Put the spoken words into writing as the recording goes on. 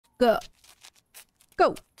Go.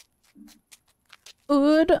 Go.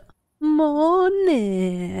 Good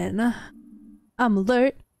morning. I'm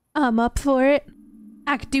alert. I'm up for it.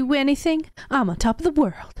 I could do anything. I'm on top of the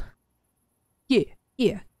world. Yeah,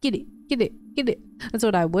 yeah. Get it, get it, get it. That's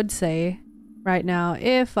what I would say right now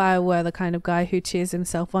if I were the kind of guy who cheers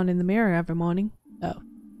himself on in the mirror every morning. Oh.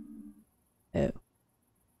 Oh.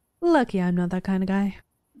 Lucky I'm not that kind of guy.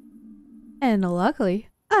 And luckily,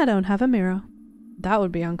 I don't have a mirror. That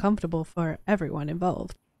would be uncomfortable for everyone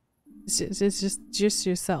involved. It's just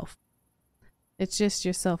yourself. It's just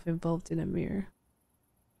yourself involved in a mirror.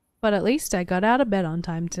 But at least I got out of bed on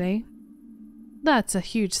time today. That's a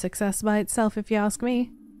huge success by itself if you ask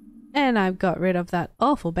me. And I've got rid of that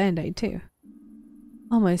awful band-aid too.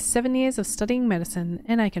 Almost 7 years of studying medicine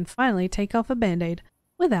and I can finally take off a band-aid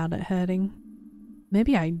without it hurting.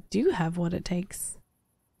 Maybe I do have what it takes.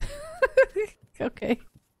 Okay.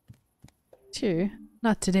 True.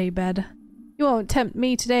 Not today, bed. You won't tempt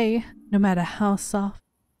me today, no matter how soft,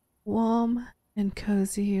 warm, and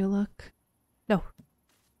cozy you look. No.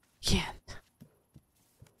 Can't.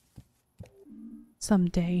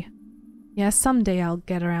 Someday. Yeah, someday I'll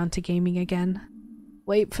get around to gaming again.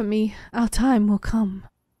 Wait for me. Our time will come.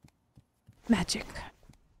 Magic.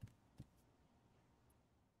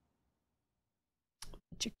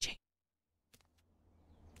 Magic chain.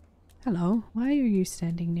 Hello, why are you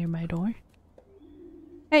standing near my door?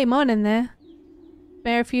 Hey, morning there.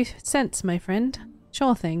 Spare a few cents, my friend.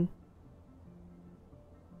 Sure thing.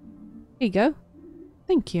 Here you go.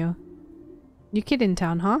 Thank you. New kid in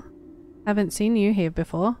town, huh? Haven't seen you here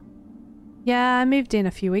before. Yeah, I moved in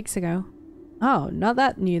a few weeks ago. Oh, not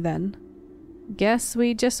that new then. Guess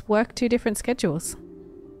we just work 2 different schedules.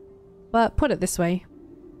 But put it this way.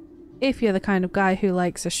 If you're the kind of guy who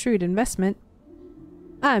likes a shrewd investment,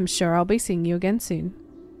 I'm sure I'll be seeing you again soon.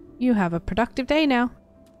 You have a productive day now.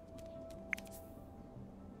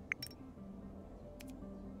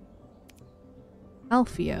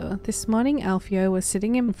 Alfio. This morning Alfio was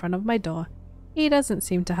sitting in front of my door. He doesn't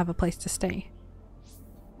seem to have a place to stay.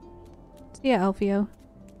 See ya, Alfio.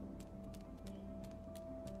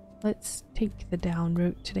 Let's take the down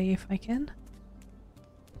route today if I can.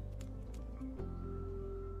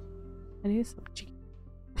 I need some chicken.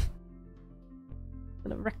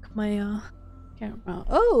 Gonna wreck my camera.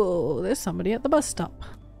 Oh, there's somebody at the bus stop.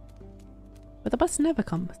 But the bus never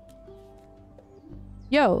comes.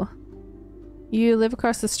 Yo. You live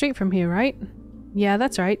across the street from here, right? Yeah,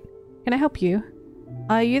 that's right. Can I help you?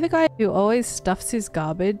 Are you the guy who always stuffs his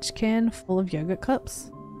garbage can full of yogurt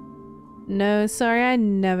cups? No, sorry, I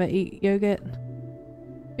never eat yogurt.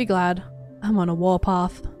 Be glad. I'm on a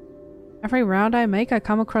warpath. Every round I make, I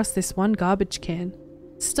come across this one garbage can,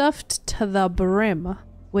 stuffed to the brim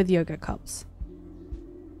with yogurt cups.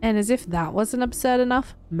 And as if that wasn't absurd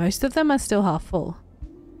enough, most of them are still half full.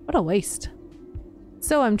 What a waste.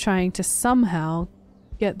 So I'm trying to somehow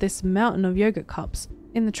get this mountain of yogurt cups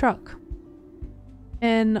in the truck.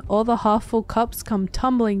 And all the half-full cups come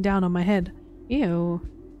tumbling down on my head. Ew.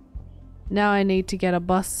 Now I need to get a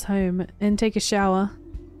bus home and take a shower.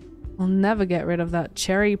 I'll never get rid of that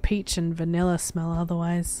cherry, peach, and vanilla smell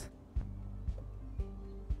otherwise.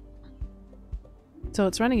 So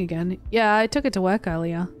it's running again. Yeah, I took it to work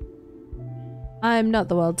earlier. I'm not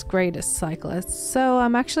the world's greatest cyclist, so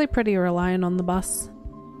I'm actually pretty reliant on the bus.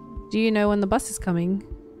 Do you know when the bus is coming?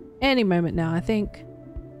 Any moment now, I think.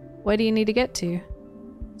 Where do you need to get to?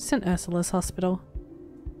 St. Ursula's Hospital.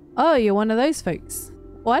 Oh, you're one of those folks.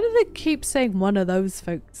 Why do they keep saying one of those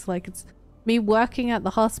folks? Like it's me working at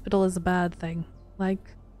the hospital is a bad thing.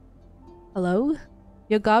 Like, hello?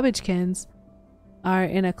 Your garbage cans are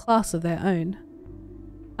in a class of their own.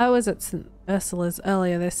 I was at St. Ursula's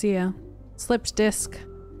earlier this year. Slipped disc.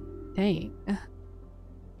 Dang.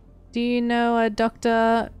 Do you know a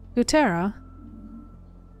Dr. Gutera?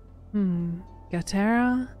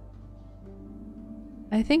 Gutera?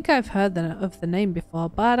 I think I've heard of the name before,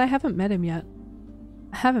 but I haven't met him yet.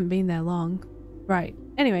 I haven't been there long. Right.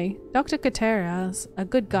 Anyway, Dr. Gutera's a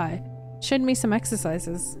good guy. Showed me some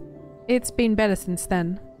exercises. It's been better since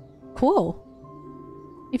then. Cool.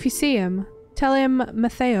 If you see him, tell him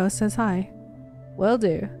Matteo says hi. Will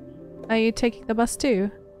do. Are you taking the bus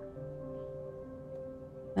too?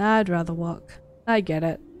 I'd rather walk. I get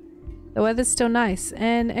it. The weather's still nice,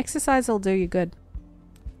 and exercise will do you good.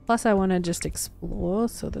 Plus I want to just explore,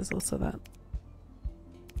 so there's also that.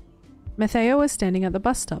 Matteo was standing at the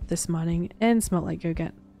bus stop this morning and smelled like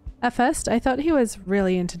yogurt. At first, I thought he was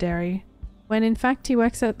really into dairy, when in fact he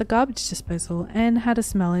works at the garbage disposal and had a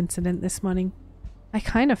smell incident this morning. I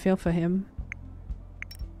kind of feel for him.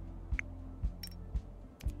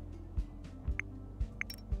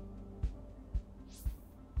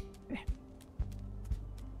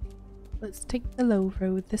 Let's take the low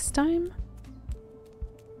road this time.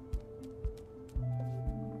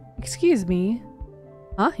 Excuse me.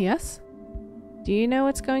 Huh? Yes? Do you know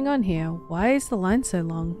what's going on here? Why is the line so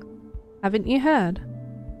long? Haven't you heard?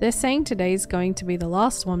 They're saying today's going to be the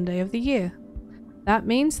last warm day of the year. That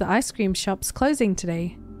means the ice cream shop's closing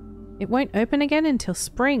today. It won't open again until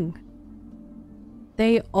spring.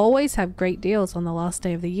 They always have great deals on the last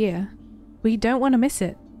day of the year. We don't want to miss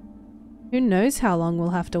it. Who knows how long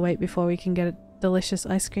we'll have to wait before we can get delicious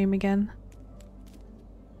ice cream again.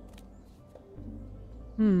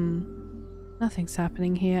 Nothing's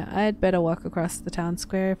happening here. I'd better walk across the town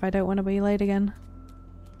square if I don't want to be late again.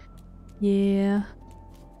 Yeah.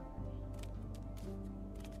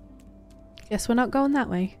 Guess we're not going that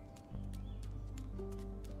way.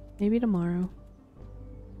 Maybe tomorrow.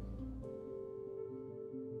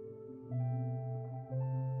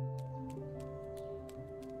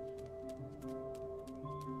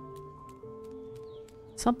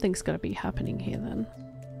 Something's gotta be happening here then.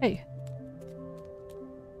 Hey.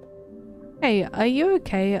 Hey, are you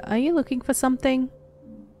okay? Are you looking for something?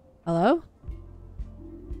 Hello?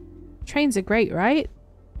 Trains are great, right?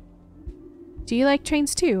 Do you like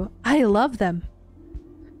trains too? I love them.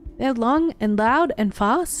 They're long and loud and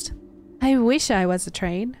fast. I wish I was a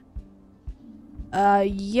train.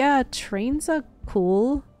 Yeah, trains are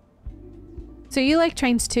cool. So you like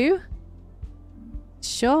trains too?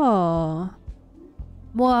 Sure.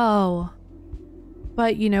 Whoa.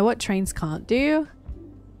 But you know what trains can't do?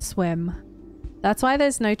 Swim. That's why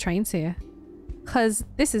there's no trains here. 'Cause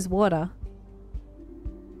this is water.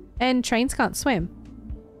 And trains can't swim.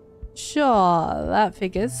 Sure, that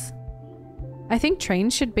figures. I think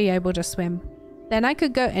trains should be able to swim. Then I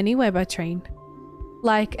could go anywhere by train.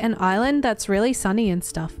 Like an island that's really sunny and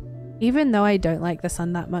stuff. Even though I don't like the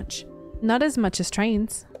sun that much. Not as much as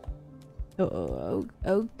trains. Oh,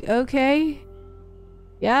 okay.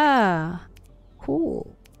 Yeah.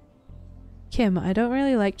 Cool. Kim, I don't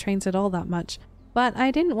really like trains at all that much, but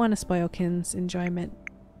I didn't want to spoil Kim's enjoyment.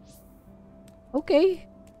 Okay.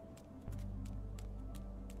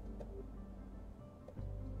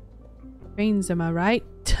 Trains, am I right?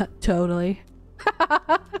 Totally.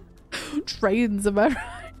 Trains, am I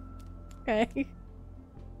right? Okay.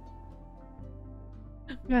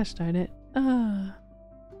 Gosh darn it.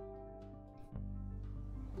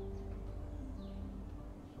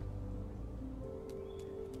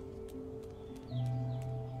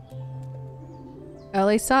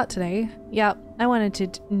 Early start today. Yep, I wanted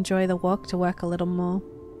to enjoy the walk to work a little more.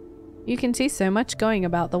 You can see so much going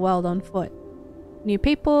about the world on foot. New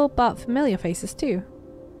people, but familiar faces too.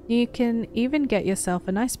 You can even get yourself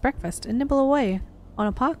a nice breakfast and nibble away on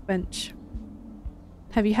a park bench.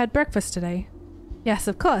 Have you had breakfast today? Yes,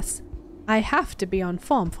 of course. I have to be on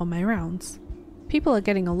form for my rounds. People are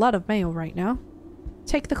getting a lot of mail right now.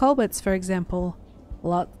 Take the Colberts, for example.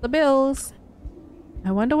 Lots of bills.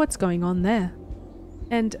 I wonder what's going on there.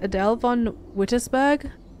 And Adele von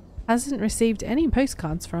Wittersberg hasn't received any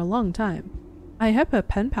postcards for a long time. I hope her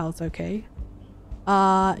pen pal's okay.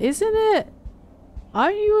 Isn't it?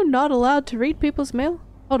 Are you not allowed to read people's mail?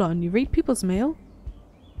 Hold on, you read people's mail?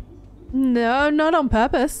 No, not on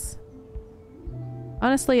purpose.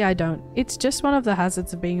 Honestly, I don't. It's just one of the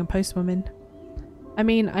hazards of being a postwoman. I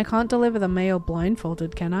mean, I can't deliver the mail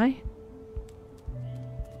blindfolded, can I?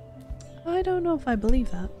 I don't know if I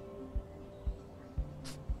believe that.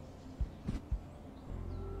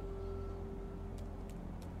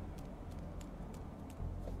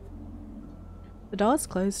 The door's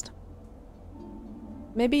closed.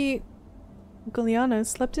 Maybe Giuliano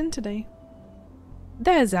slept in today.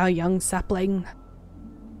 There's our young sapling.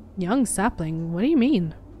 Young sapling? What do you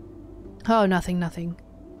mean? Oh, nothing, nothing.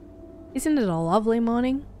 Isn't it a lovely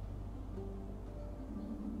morning?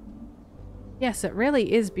 Yes, it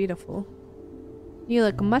really is beautiful. You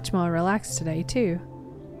look much more relaxed today, too.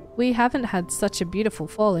 We haven't had such a beautiful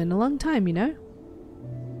fall in a long time, you know?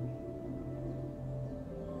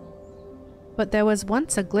 But there was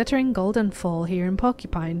once a glittering golden fall here in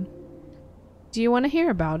Porcupine. Do you want to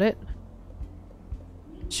hear about it?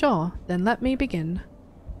 Sure, then let me begin.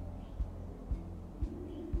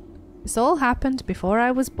 This all happened before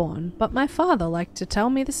I was born, but my father liked to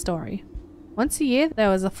tell me the story. Once a year there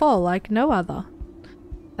was a fall like no other.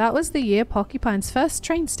 That was the year Porcupine's first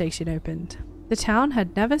train station opened. The town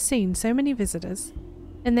had never seen so many visitors,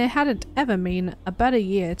 and there hadn't ever been a better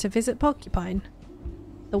year to visit Porcupine.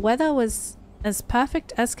 The weather was as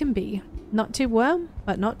perfect as can be, not too warm,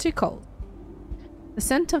 but not too cold. The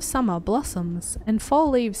scent of summer blossoms and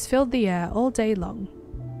fall leaves filled the air all day long.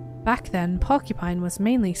 Back then, Porcupine was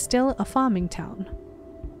mainly still a farming town,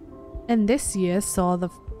 and this year saw the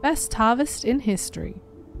Best harvest in history.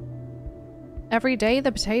 Every day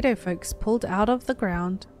the potato folks pulled out of the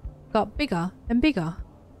ground got bigger and bigger.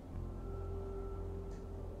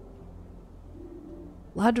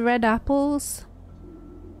 Blood red apples.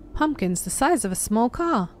 Pumpkins the size of a small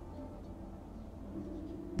car.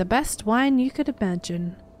 The best wine you could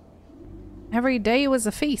imagine. Every day was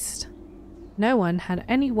a feast. No one had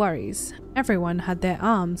any worries. Everyone had their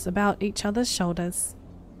arms about each other's shoulders.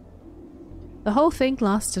 The whole thing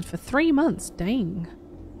lasted for 3 months, dang.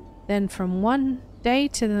 Then from one day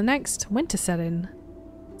to the next, winter set in.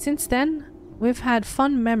 Since then, we've had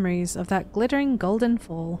fond memories of that glittering golden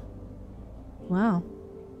fall. Wow.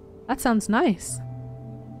 That sounds nice.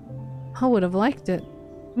 I would have liked it.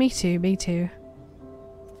 Me too, me too.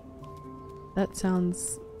 That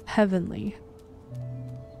sounds heavenly.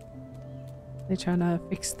 They're trying to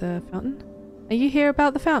fix the fountain? Are you here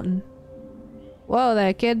about the fountain? Whoa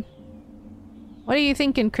there, kid. What are you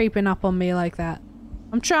thinking creeping up on me like that?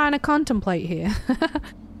 I'm trying to contemplate here.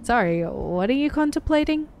 Sorry, what are you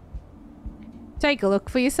contemplating? Take a look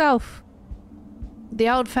for yourself. The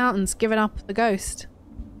old fountain's given up the ghost.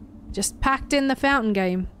 Just packed in the fountain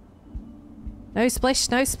game. No splish,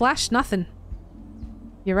 no splash, nothing.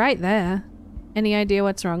 You're right there. Any idea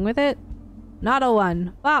what's wrong with it? Not a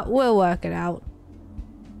one, but we'll work it out.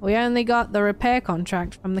 We only got the repair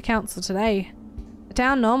contract from the council today. The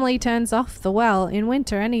town normally turns off the well in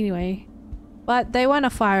winter anyway, but they want to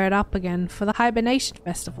fire it up again for the hibernation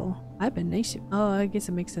festival. Hibernation? Oh, I guess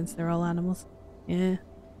it makes sense, they're all animals. Yeah.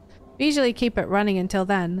 We usually keep it running until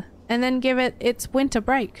then, and then give it its winter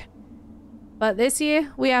break. But this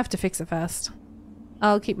year, we have to fix it first.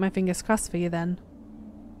 I'll keep my fingers crossed for you then.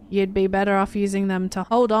 You'd be better off using them to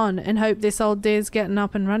hold on and hope this old deer's getting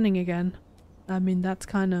up and running again. I mean, that's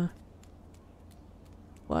kind of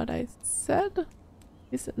what I said.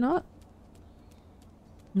 Is it not?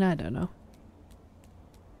 I don't know.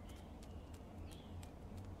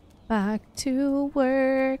 Back to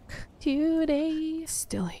work today.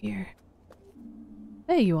 Still here.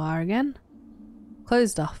 There you are again.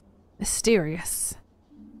 Closed off. Mysterious.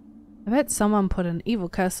 I bet someone put an evil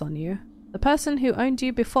curse on you. The person who owned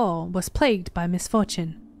you before was plagued by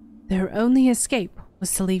misfortune. Their only escape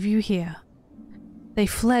was to leave you here. They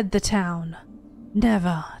fled the town,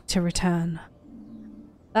 never to return.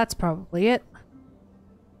 That's probably it.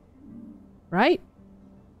 Right?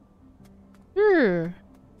 Sure.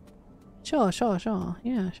 Sure.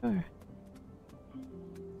 Yeah, sure.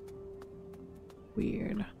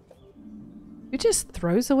 Weird. Who just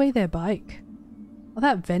throws away their bike? Oh,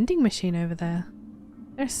 that vending machine over there.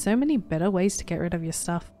 There's so many better ways to get rid of your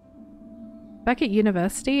stuff. Back at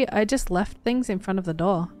university, I just left things in front of the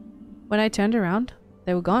door. When I turned around,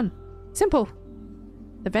 they were gone. Simple.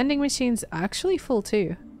 The vending machine's actually full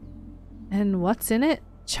too. And what's in it?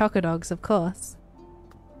 Choco dogs, of course.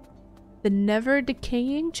 The never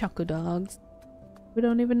decaying choco dogs. We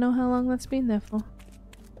don't even know how long that's been there for.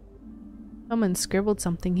 Someone scribbled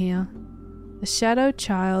something here. The shadow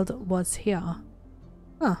child was here.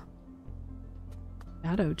 Huh.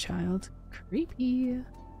 Shadow child. Creepy.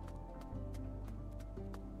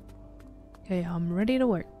 Okay, I'm ready to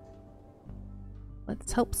work.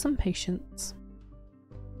 Let's help some patients.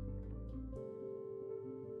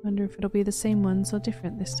 Wonder if it'll be the same ones or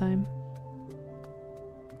different this time.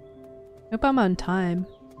 Hope I'm on time.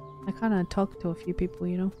 I kinda talked to a few people,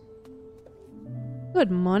 you know. Good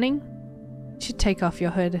morning. You should take off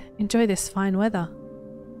your hood. Enjoy this fine weather.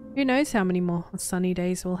 Who knows how many more sunny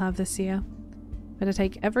days we'll have this year. Better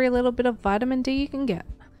take every little bit of vitamin D you can get.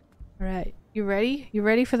 Alright, you ready? You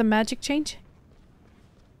ready for the magic change?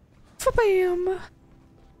 Fa-bam!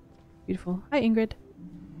 Beautiful. Hi, Ingrid.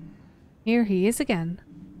 Here he is again.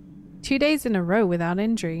 2 days in a row without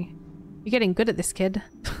injury. You're getting good at this, kid.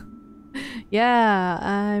 Yeah,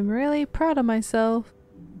 I'm really proud of myself.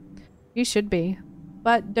 You should be.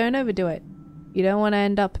 But don't overdo it. You don't want to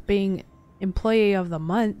end up being Employee of the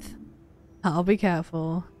Month. I'll be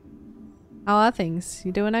careful. How are things?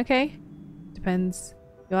 You doing okay? Depends.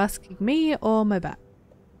 You're asking me or my back?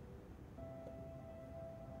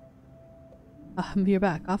 You're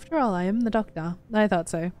back. After all, I am the doctor. I thought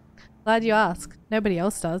so. Glad you asked. Nobody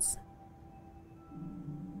else does.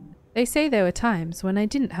 They say there were times when I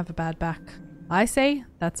didn't have a bad back. I say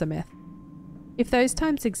that's a myth. If those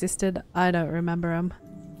times existed, I don't remember them.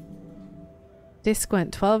 Disc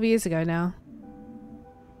went 12 years ago now.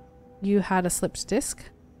 You had a slipped disc?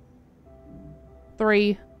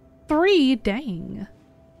 3. 3? Dang.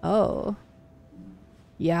 Oh.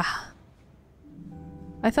 Yeah.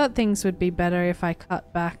 I thought things would be better if I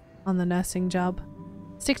cut back on the nursing job.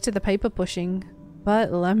 Stick to the paper pushing.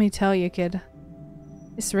 But let me tell you, kid.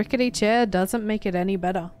 This rickety chair doesn't make it any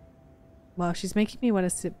better. Well, she's making me want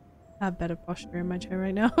to have better posture in my chair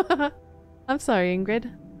right now. I'm sorry,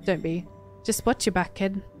 Ingrid. Don't be. Just watch your back,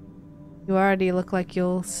 kid. You already look like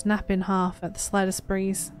you'll snap in half at the slightest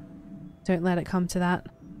breeze. Don't let it come to that.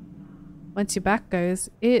 Once your back goes,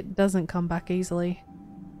 it doesn't come back easily.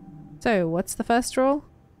 So, what's the first rule?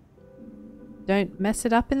 Don't mess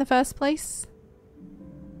it up in the first place.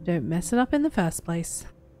 Don't mess it up in the first place.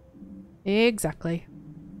 Exactly.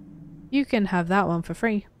 You can have that one for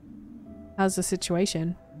free. How's the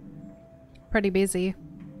situation? Pretty busy.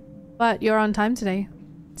 But you're on time today.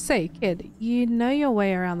 Say, kid, you know your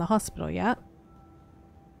way around the hospital yet?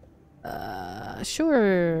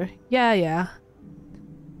 Sure. Yeah.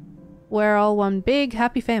 We're all one big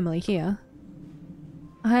happy family here.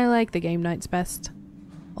 I like the game nights best.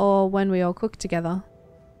 Or when we all cook together.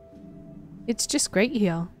 It's just great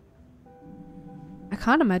here. I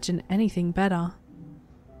can't imagine anything better.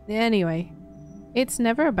 Anyway, it's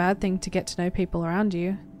never a bad thing to get to know people around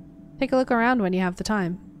you. Take a look around when you have the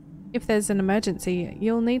time. If there's an emergency,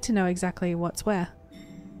 you'll need to know exactly what's where.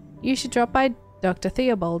 You should drop by Dr.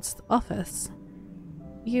 Theobald's office.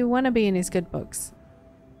 You want to be in his good books.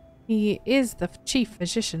 He is the chief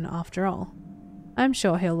physician after all. I'm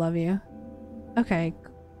sure he'll love you. Okay,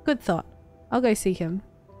 good thought. I'll go see him.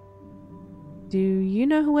 Do you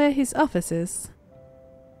know where his office is?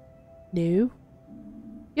 No.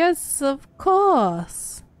 Yes, of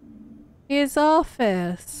course. His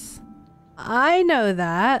office. I know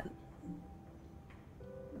that.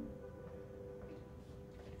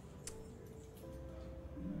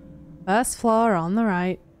 First floor on the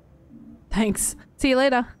right. Thanks. See you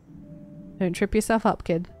later. Don't trip yourself up,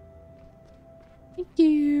 kid. Thank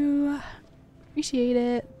you. Appreciate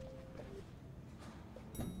it.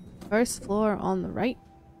 First floor on the right.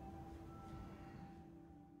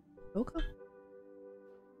 Okay.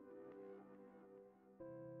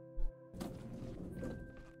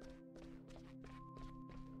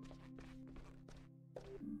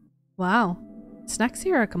 Wow. Snacks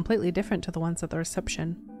here are completely different to the ones at the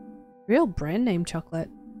reception. Real brand name chocolate.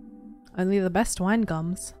 Only the best wine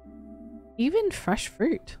gums. Even fresh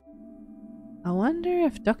fruit. I wonder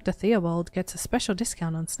if Dr. Theobald gets a special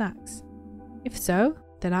discount on snacks. If so,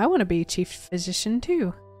 then I want to be chief physician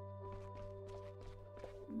too.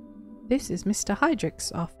 This is Mr.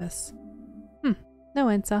 Heydrich's office. No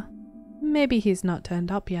answer. Maybe he's not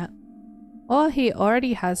turned up yet. Or he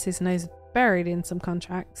already has his nose buried in some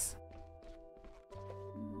contracts.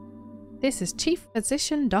 This is Chief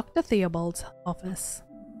Physician Dr. Theobald's office.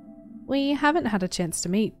 We haven't had a chance to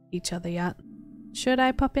meet each other yet. Should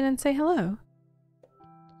I pop in and say hello?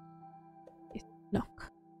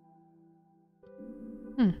 Knock.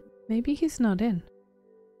 Maybe he's not in.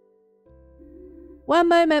 One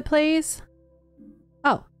moment, please.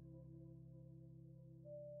 Oh.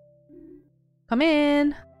 Come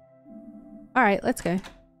in. Alright, let's go.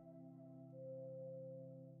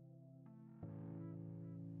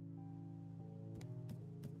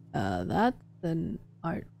 That's an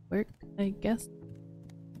artwork, I guess.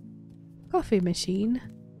 Coffee machine.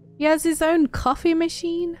 He has his own coffee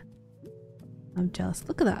machine? I'm jealous.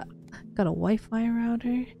 Look at that. Got a Wi-Fi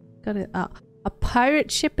router. Got a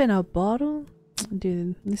pirate ship in a bottle.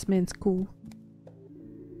 Dude, this man's cool.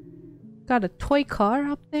 Got a toy car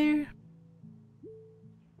up there.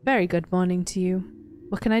 Very good morning to you.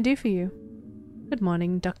 What can I do for you? Good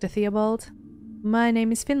morning, Dr. Theobald. My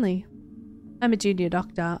name is Finley. I'm a junior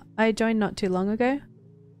doctor. I joined not too long ago.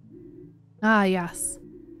 Ah, yes.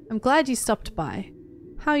 I'm glad you stopped by.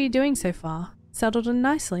 How are you doing so far? Settled in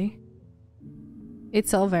nicely?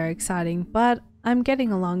 It's all very exciting, but I'm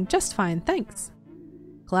getting along just fine, thanks.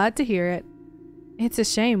 Glad to hear it. It's a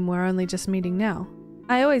shame we're only just meeting now.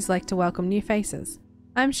 I always like to welcome new faces.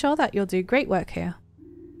 I'm sure that you'll do great work here.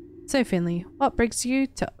 So Finley, what brings you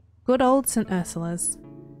to good old St. Ursula's?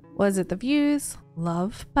 Was it the views?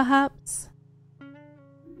 Love, perhaps?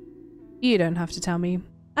 You don't have to tell me.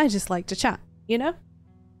 I just like to chat, you know?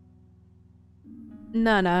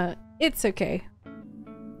 No, it's okay.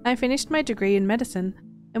 I finished my degree in medicine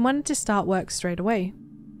and wanted to start work straight away.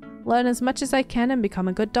 Learn as much as I can and become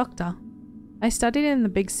a good doctor. I studied in the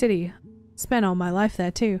big city. Spent all my life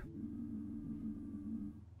there too.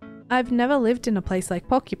 I've never lived in a place like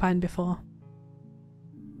Porcupine before.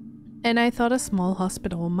 And I thought a small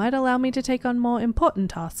hospital might allow me to take on more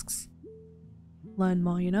important tasks. Learn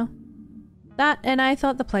more, you know? That, and I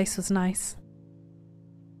thought the place was nice.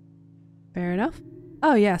 Fair enough.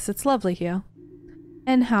 Oh yes, it's lovely here.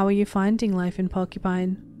 And how are you finding life in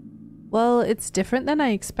Porcupine? Well, it's different than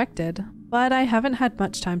I expected, but I haven't had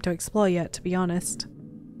much time to explore yet, to be honest.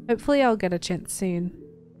 Hopefully I'll get a chance soon.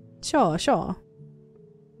 Sure, sure.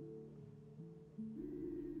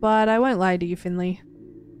 But I won't lie to you, Finley.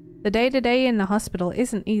 The day-to-day in the hospital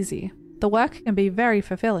isn't easy. The work can be very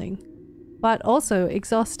fulfilling, but also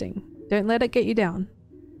exhausting. Don't let it get you down.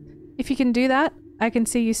 If you can do that, I can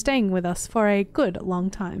see you staying with us for a good long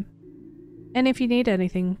time. And if you need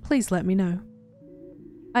anything, please let me know.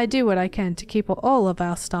 I do what I can to keep all of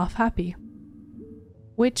our staff happy.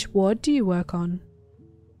 Which ward do you work on?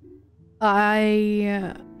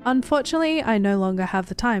 Unfortunately, I no longer have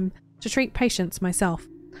the time to treat patients myself.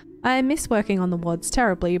 I miss working on the wards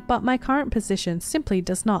terribly, but my current position simply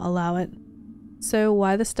does not allow it. So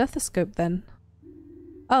why the stethoscope then?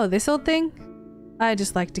 Oh, this old thing? I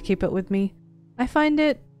just like to keep it with me. I find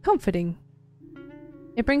it comforting.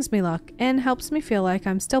 It brings me luck and helps me feel like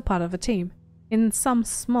I'm still part of a team, in some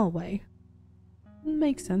small way.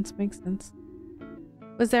 Makes sense, makes sense.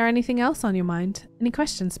 Was there anything else on your mind? Any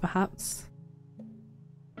questions, perhaps?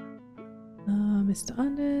 Mr.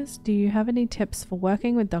 Anders, do you have any tips for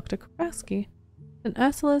working with Dr. Kowalski? St.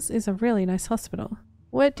 Ursula's is a really nice hospital.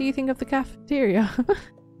 What do you think of the cafeteria?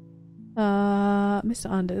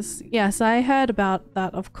 Mr. Anders. Yes, I heard about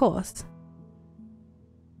that, of course.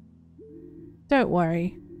 Don't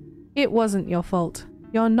worry. It wasn't your fault.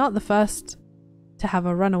 You're not the first to have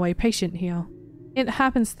a runaway patient here. It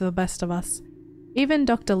happens to the best of us. Even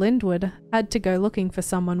Dr. Lindwood had to go looking for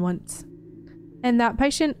someone once. And that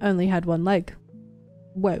patient only had one leg.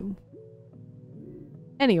 Whoa.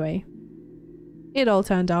 Anyway, it all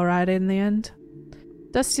turned alright in the end.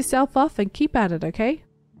 Dust yourself off and keep at it, okay?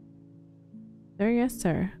 Sir, yes,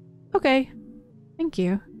 sir. Okay. Thank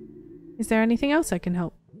you. Is there anything else I can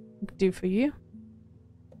help do for you?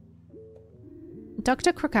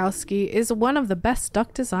 Dr. Krakowski is one of the best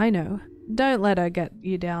doctors I know. Don't let her get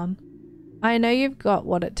you down. I know you've got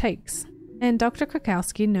what it takes, and Dr.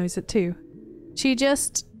 Krakowski knows it too. She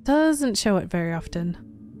just doesn't show it very often.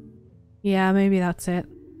 Yeah, maybe that's it.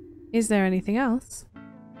 Is there anything else?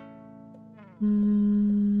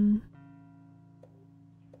 No,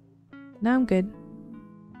 I'm good.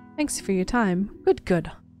 Thanks for your time.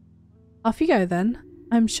 Good. Off you go then.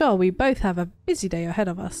 I'm sure we both have a busy day ahead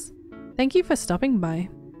of us. Thank you for stopping by.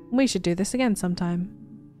 We should do this again sometime.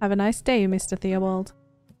 Have a nice day, Mr. Theobald.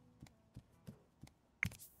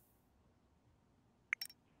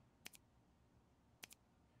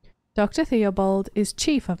 Dr. Theobald is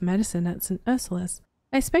Chief of Medicine at St. Ursula's.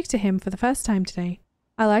 I spoke to him for the first time today.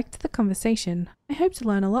 I liked the conversation. I hope to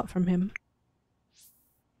learn a lot from him.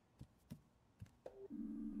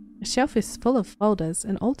 The shelf is full of folders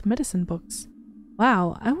and old medicine books.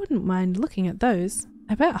 Wow, I wouldn't mind looking at those.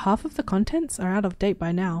 I bet half of the contents are out of date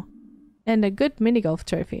by now. And a good mini-golf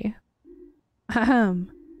trophy.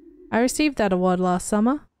 Ahem. I received that award last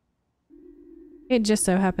summer. It just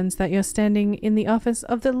so happens that you're standing in the office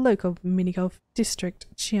of the local mini-golf district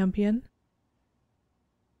champion.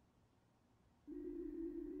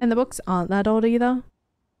 And the books aren't that old either.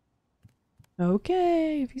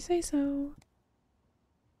 Okay, if you say so.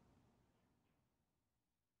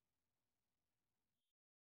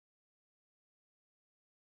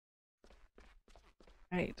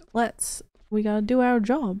 Right, we gotta do our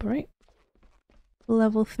job, right?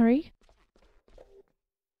 Level 3.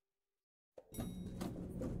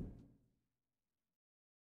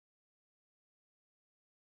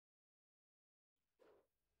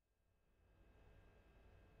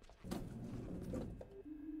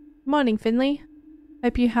 Morning, Finley.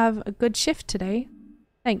 Hope you have a good shift today.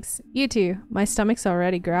 Thanks. You too. My stomach's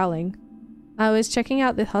already growling. I was checking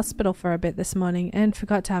out the hospital for a bit this morning and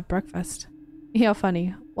forgot to have breakfast. You're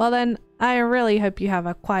funny. Well then, I really hope you have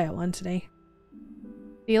a quiet one today.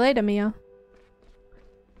 See you later, Mia.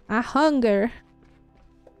 I hunger.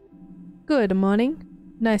 Good morning.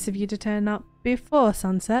 Nice of you to turn up before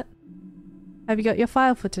sunset. Have you got your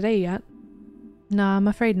file for today yet? No, I'm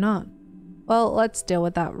afraid not. Well, let's deal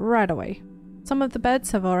with that right away. Some of the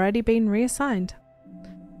beds have already been reassigned.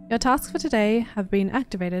 Your tasks for today have been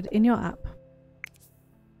activated in your app.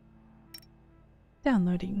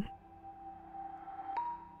 Downloading.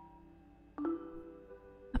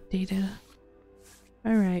 Updated.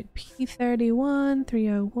 Alright, P31,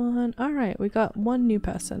 301. Alright, we got one new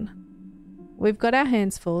person. We've got our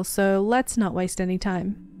hands full, so let's not waste any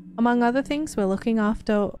time. Among other things, we're looking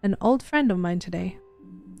after an old friend of mine today.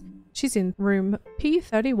 She's in room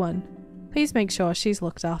P31. Please make sure she's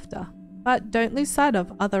looked after. But don't lose sight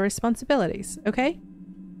of other responsibilities, okay?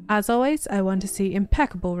 As always, I want to see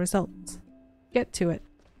impeccable results. Get to it.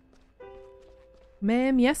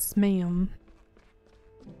 Ma'am, yes ma'am.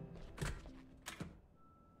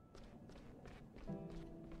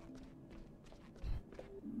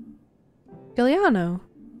 Giuliano,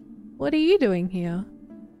 what are you doing here?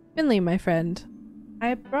 Finley, my friend.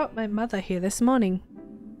 I brought my mother here this morning.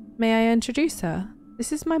 May I introduce her?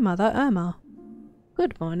 This is my mother, Irma.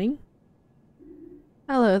 Good morning.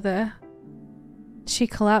 Hello there. She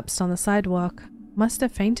collapsed on the sidewalk. Must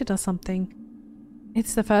have fainted or something.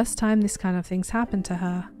 It's the first time this kind of thing's happened to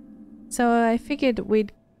her. So I figured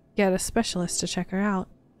we'd get a specialist to check her out.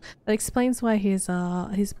 That explains why his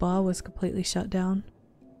bar was completely shut down.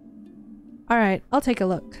 Alright, I'll take a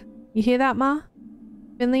look. You hear that, Ma?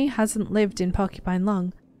 Finley hasn't lived in Porcupine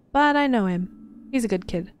long, but I know him. He's a good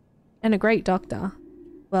kid. And a great doctor.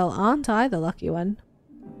 Well, aren't I the lucky one?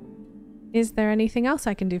 Is there anything else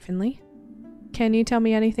I can do, Finley? Can you tell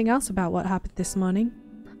me anything else about what happened this morning?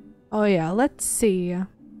 Oh yeah, let's see.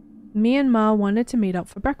 Me and Ma wanted to meet up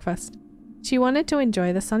for breakfast. She wanted to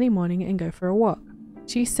enjoy the sunny morning and go for a walk.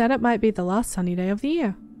 She said it might be the last sunny day of the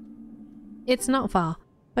year. It's not far,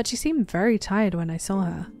 but she seemed very tired when I saw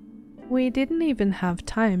her. We didn't even have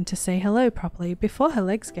time to say hello properly before her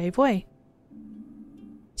legs gave way.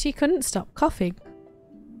 She couldn't stop coughing.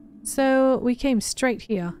 So we came straight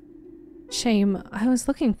here. Shame, I was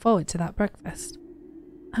looking forward to that breakfast.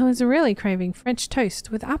 I was really craving French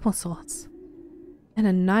toast with applesauce. And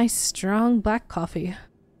a nice strong black coffee.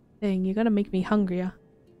 Dang, you're gonna make me hungrier.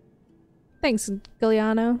 Thanks,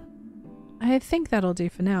 Giuliano. I think that'll do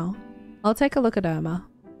for now. I'll take a look at Irma.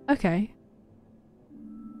 Okay.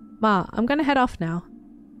 Ma, I'm gonna head off now.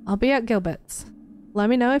 I'll be at Gilbert's.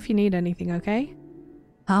 Let me know if you need anything, okay?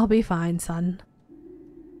 I'll be fine, son.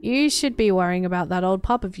 You should be worrying about that old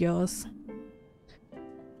pup of yours.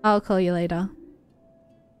 I'll call you later.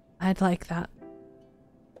 I'd like that.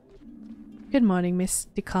 Good morning, Miss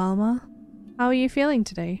DeCalma. How are you feeling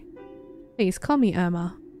today? Please call me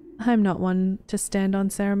Irma. I'm not one to stand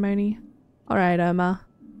on ceremony. Alright, Irma.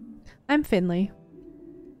 I'm Finley.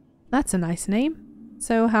 That's a nice name.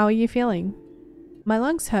 So how are you feeling? My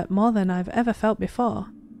lungs hurt more than I've ever felt before.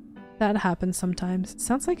 That happens sometimes.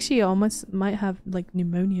 Sounds like she almost might have like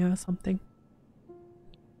pneumonia or something.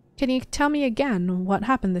 Can you tell me again what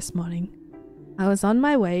happened this morning? I was on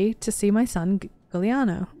my way to see my son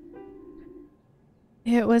Giuliano.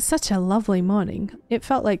 It was such a lovely morning. It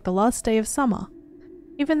felt like the last day of summer.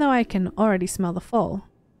 Even though I can already smell the fall.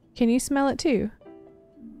 Can you smell it too?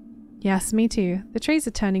 Yes, me too. The trees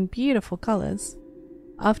are turning beautiful colors.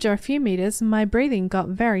 After a few meters, my breathing got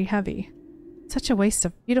very heavy. Such a waste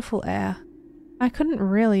of beautiful air. I couldn't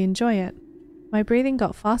really enjoy it. My breathing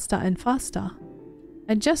got faster and faster.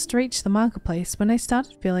 I just reached the marketplace when I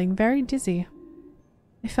started feeling very dizzy.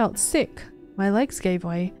 I felt sick, my legs gave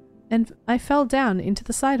way, and I fell down into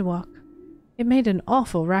the sidewalk. It made an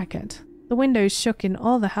awful racket. The windows shook in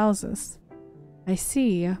all the houses. I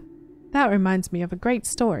see. That reminds me of a great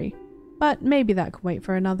story, but maybe that could wait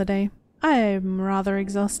for another day. I'm rather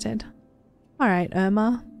exhausted. Alright,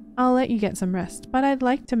 Irma. I'll let you get some rest, but I'd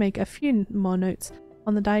like to make a few more notes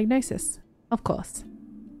on the diagnosis. Of course.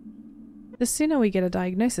 The sooner we get a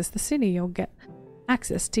diagnosis, the sooner you'll get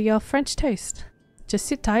access to your French toast. Just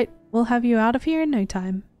sit tight, we'll have you out of here in no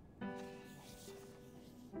time.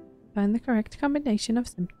 Find the correct combination of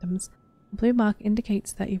symptoms. A blue mark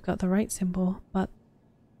indicates that you've got the right symbol, but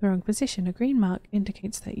the wrong position. A green mark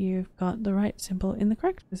indicates that you've got the right symbol in the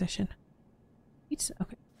correct position.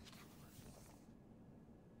 Okay.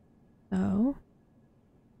 So...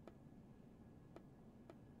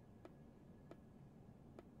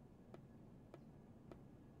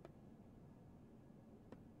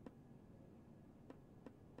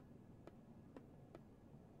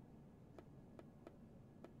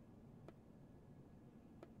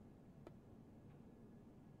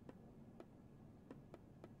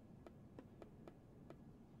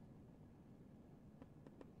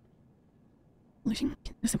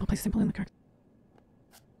 a simple place, simple in the correct.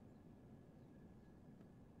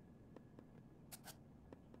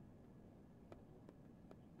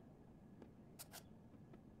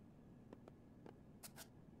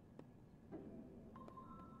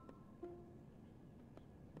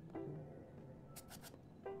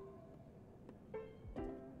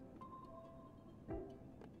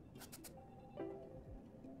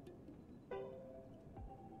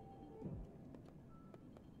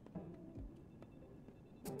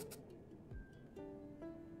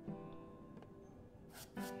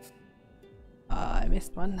 I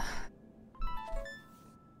missed one.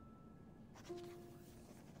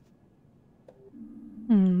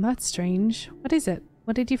 That's strange. What is it?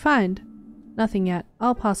 What did you find? Nothing yet.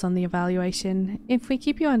 I'll pass on the evaluation. If we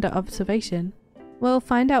keep you under observation, we'll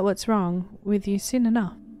find out what's wrong with you soon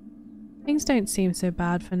enough. Things don't seem so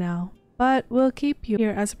bad for now, but we'll keep you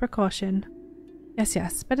here as a precaution.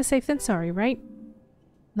 Yes, better safe than sorry, right?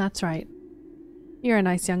 That's right. You're a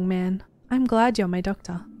nice young man. I'm glad you're my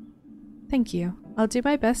doctor. Thank you. I'll do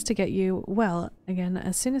my best to get you well again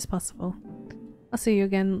as soon as possible. I'll see you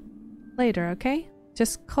again later, okay?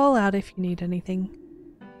 Just call out if you need anything.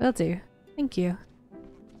 Will do. Thank you.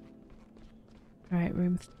 Alright,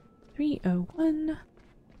 room 301.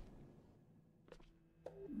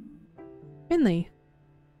 Finley.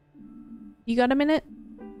 You got a minute?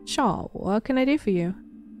 Sure, what can I do for you?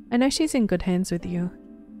 I know she's in good hands with you.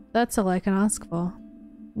 That's all I can ask for.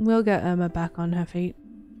 We'll get Irma back on her feet.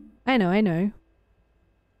 I know.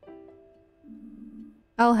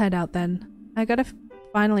 I'll head out then. I gotta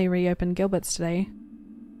finally reopen Gilbert's today.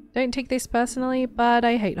 Don't take this personally, but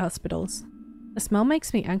I hate hospitals. The smell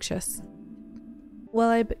makes me anxious. Well,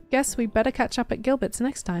 I guess we better catch up at Gilbert's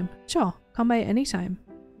next time. Sure, come by anytime.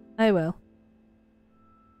 I will.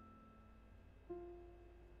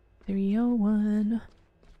 301.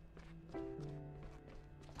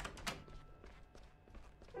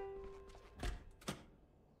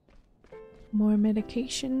 More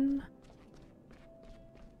medication.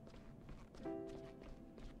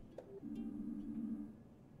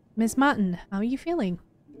 Miss Martin, how are you feeling?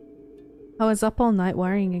 I was up all night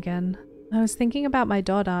worrying again. I was thinking about my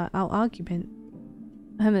daughter, our argument.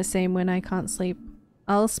 I'm the same when I can't sleep.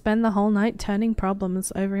 I'll spend the whole night turning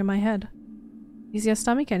problems over in my head. Is your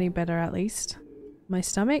stomach any better at least? My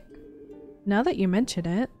stomach? Now that you mention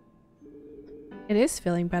it. It is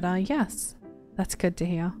feeling better, yes. That's good to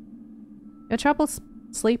hear. Your trouble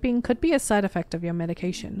sleeping could be a side effect of your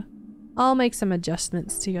medication. I'll make some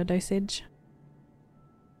adjustments to your dosage.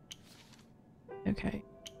 Okay.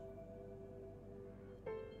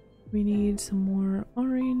 We need some more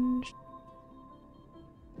orange.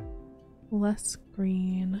 Less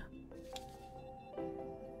green.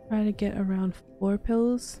 Try to get around 4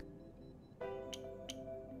 pills.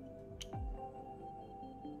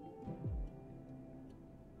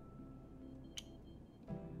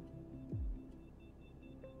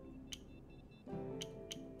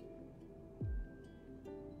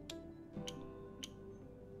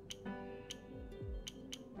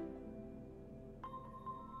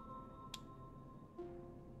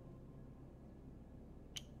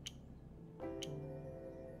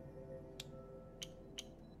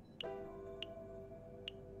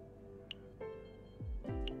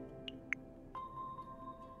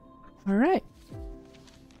 Alright.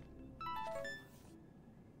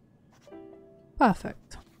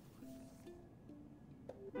 Perfect.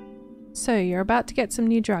 So you're about to get some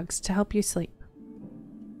new drugs to help you sleep.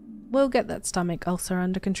 We'll get that stomach ulcer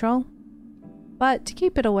under control. But to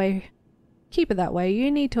keep it that way,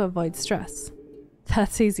 you need to avoid stress.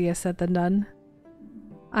 That's easier said than done.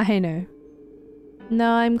 I know.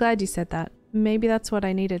 No, I'm glad you said that. Maybe that's what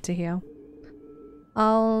I needed to hear.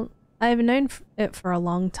 I've known it for a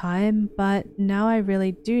long time, but now I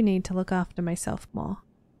really do need to look after myself more.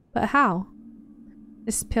 But how?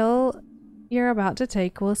 This pill you're about to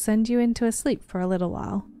take will send you into a sleep for a little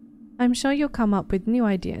while. I'm sure you'll come up with new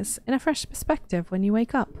ideas and a fresh perspective when you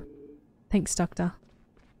wake up. Thanks, Doctor.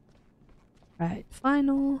 Right,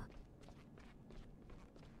 final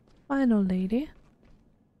lady.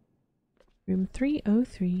 Room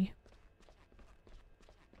 303.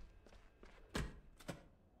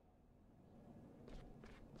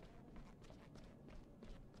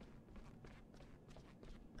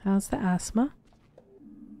 How's the asthma?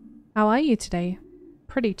 How are you today?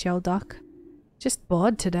 Pretty chill, Doc. Just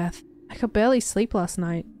bored to death. I could barely sleep last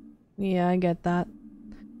night. Yeah, I get that.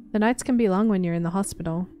 The nights can be long when you're in the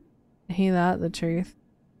hospital. Ain't that the truth?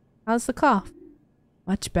 How's the cough?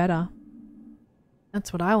 Much better.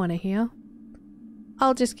 That's what I want to hear.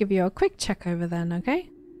 I'll just give you a quick check over then, okay?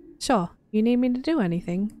 Sure. You need me to do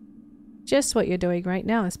anything? Just what you're doing right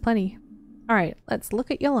now is plenty. Alright, let's look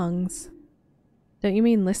at your lungs. Don't you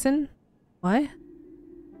mean listen? What?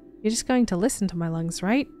 You're just going to listen to my lungs,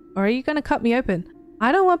 right? Or are you going to cut me open?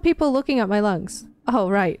 I don't want people looking at my lungs. Oh,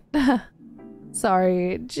 right.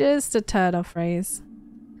 Sorry, just a turn off phrase.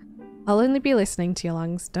 I'll only be listening to your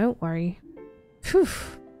lungs, don't worry. Phew.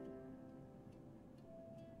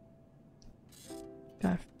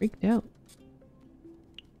 Got freaked out.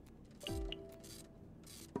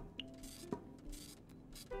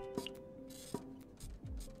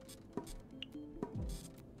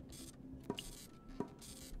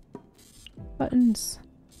 Buttons.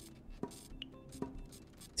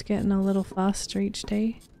 It's getting a little faster each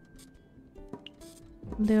day.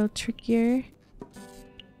 A little trickier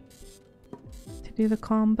to do the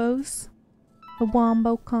combos. The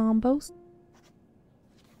wombo combos.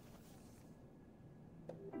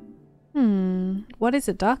 What is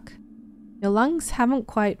it, Doc? Your lungs haven't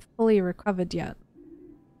quite fully recovered yet.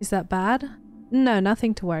 Is that bad? No,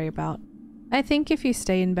 nothing to worry about. I think if you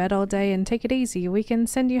stay in bed all day and take it easy, we can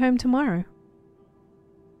send you home tomorrow.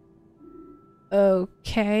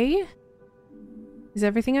 Okay. Is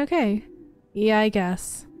everything okay? Yeah, I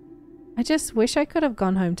guess. I just wish I could have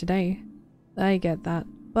gone home today. I get that.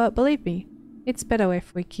 But believe me, it's better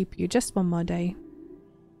if we keep you just one more day.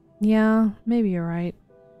 Yeah, maybe you're right.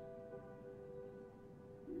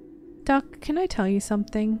 Doc, can I tell you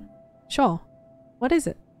something? Sure. What is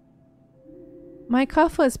it? My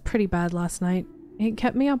cough was pretty bad last night. It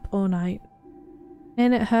kept me up all night.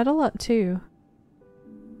 And it hurt a lot too.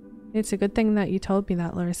 It's a good thing that you told me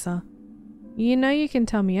that, Larissa. You know you can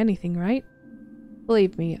tell me anything, right?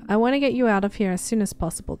 Believe me, I want to get you out of here as soon as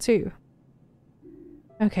possible too.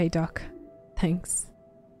 Okay, Doc. Thanks.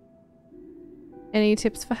 Any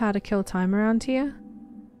tips for how to kill time around here?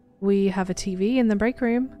 We have a TV in the break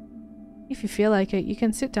room. If you feel like it, you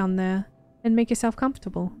can sit down there and make yourself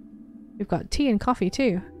comfortable. We've got tea and coffee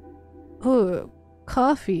too. Ooh,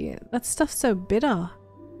 coffee. That stuff's so bitter.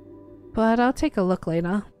 But I'll take a look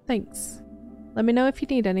later. Thanks. Let me know if you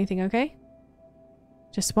need anything, okay?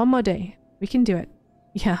 Just one more day. We can do it.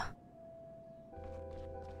 Yeah.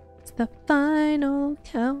 It's the final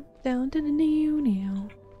countdown to the new.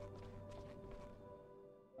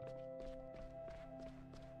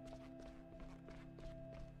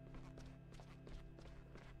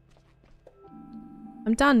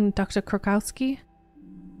 I'm done, Dr. Krokowski.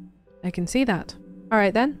 I can see that.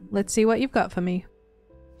 Alright then, let's see what you've got for me.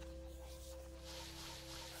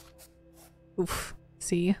 Oof.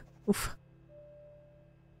 See? Oof.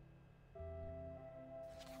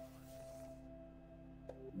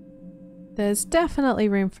 There's definitely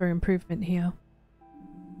room for improvement here.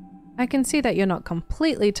 I can see that you're not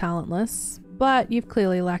completely talentless, but you've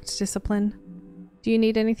clearly lacked discipline. Do you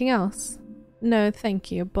need anything else? No,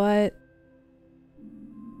 thank you, but...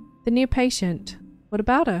 The new patient. What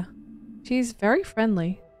about her? She's very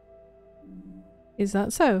friendly. Is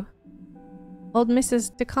that so? Old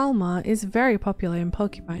Mrs. DeCalma is very popular in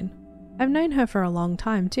Porcupine. I've known her for a long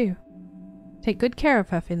time too. Take good care of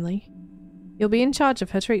her, Finley. You'll be in charge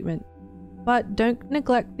of her treatment. But don't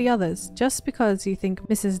neglect the others just because you think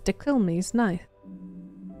Mrs. DeCalma's nice.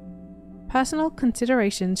 Personal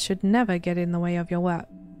considerations should never get in the way of your work.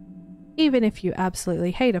 Even if you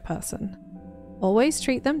absolutely hate a person. Always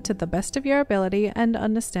treat them to the best of your ability and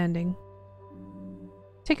understanding.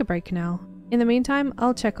 Take a break now. In the meantime,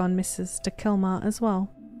 I'll check on Mrs. DeKilmar as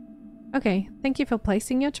well. Okay, thank you for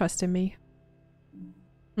placing your trust in me.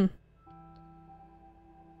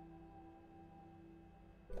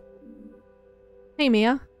 Hey,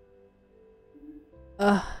 Mia.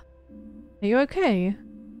 Are you okay?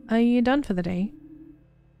 Are you done for the day?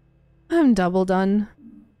 I'm double done.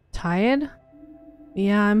 Tired?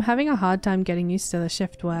 Yeah, I'm having a hard time getting used to the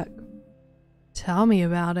shift work. Tell me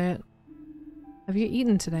about it. Have you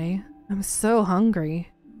eaten today? I'm so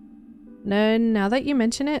hungry. No, now that you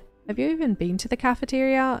mention it, have you even been to the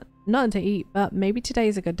cafeteria? Not to eat, but maybe today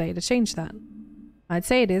is a good day to change that. I'd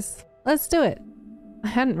say it is. Let's do it. I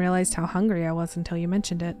hadn't realized how hungry I was until you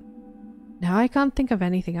mentioned it. Now I can't think of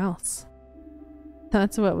anything else.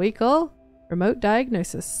 That's what we call remote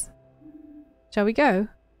diagnosis. Shall we go?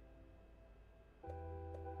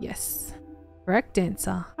 Yes. Correct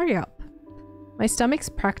answer. Hurry up. My stomach's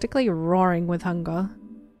practically roaring with hunger.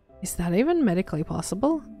 Is that even medically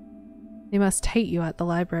possible? They must hate you at the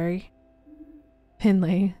library.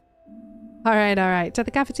 Finley. Alright, to the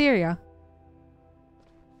cafeteria.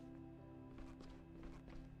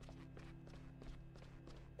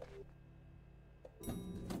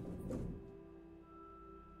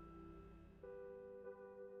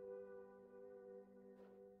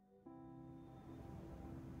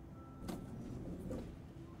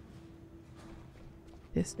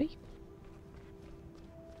 This way.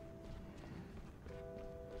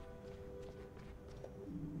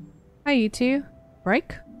 Hi, you two.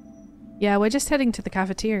 Break? Yeah, we're just heading to the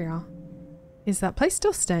cafeteria. Is that place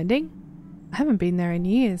still standing? I haven't been there in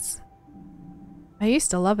years. I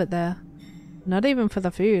used to love it there. Not even for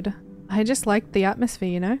the food. I just liked the atmosphere,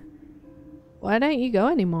 you know? Why don't you go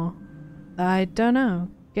anymore? I don't know.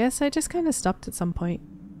 Guess I just kind of stopped at some point.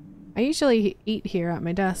 I usually eat here at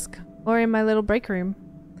my desk, or in my little break room.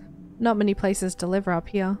 Not many places deliver up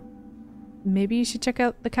here. Maybe you should check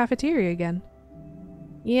out the cafeteria again.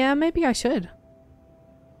 Yeah, maybe I should.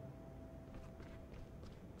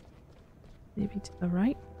 Maybe to the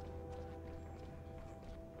right?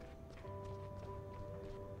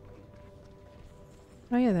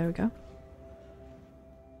 Oh yeah, there we go.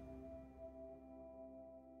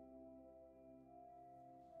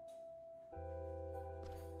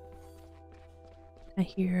 I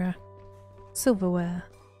hear silverware.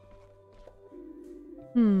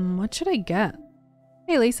 What should I get?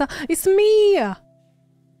 Hey Lisa, it's me!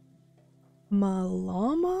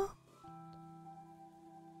 Malama?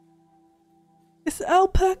 It's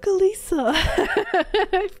Alpaca Lisa.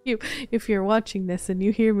 if you're watching this and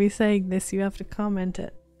you hear me saying this, you have to comment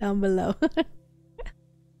it down below.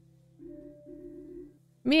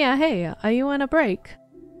 Mia, hey, are you on a break?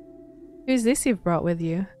 Who's this you've brought with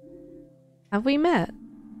you? Have we met?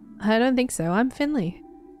 I don't think so. I'm Finley.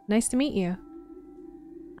 Nice to meet you.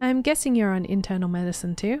 I'm guessing you're on internal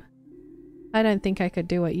medicine too? I don't think I could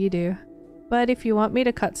do what you do, but if you want me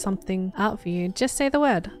to cut something out for you, just say the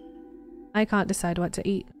word. I can't decide what to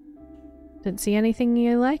eat. Don't see anything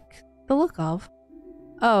you like the look of?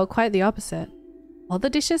 Oh, quite the opposite. All the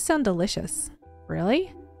dishes sound delicious.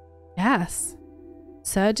 Really? Yes.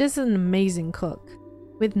 Serge is an amazing cook.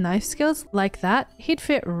 With knife skills like that, he'd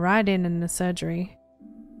fit right in a surgery.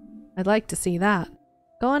 I'd like to see that.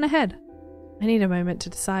 Go on ahead. I need a moment to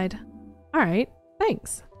decide. Alright,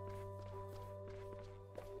 thanks.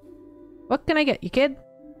 What can I get you, kid?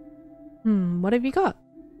 What have you got?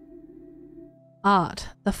 Art.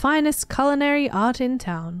 The finest culinary art in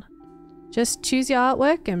town. Just choose your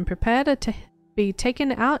artwork and prepare to be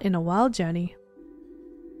taken out in a wild journey.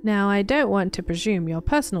 Now, I don't want to presume your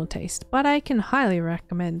personal taste, but I can highly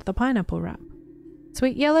recommend the pineapple wrap.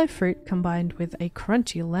 Sweet yellow fruit combined with a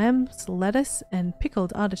crunchy lamb, lettuce, and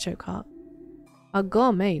pickled artichoke heart. A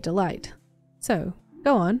gourmet delight. So,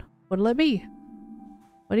 go on, what'll it be?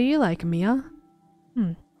 What do you like, Mia?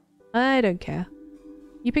 I don't care.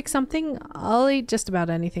 You pick something, I'll eat just about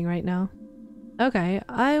anything right now. Okay,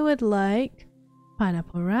 I would like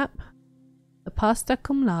pineapple wrap, the pasta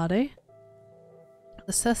cum laude,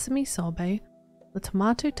 the sesame sorbet, the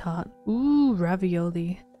tomato tart, ooh,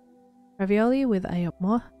 ravioli. Ravioli with a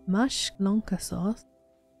mash lonka sauce,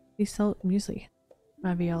 sea salt muesli.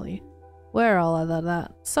 Ravioli. We're all of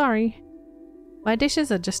that. Sorry. My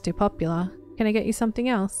dishes are just too popular. Can I get you something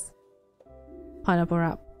else? Pineapple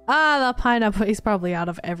wrap. Ah, the pineapple is probably out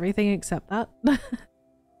of everything except that.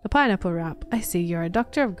 The pineapple wrap. I see you're a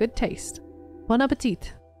doctor of good taste. Bon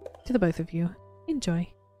appetit. To the both of you. Enjoy.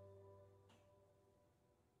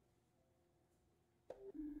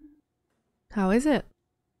 How is it?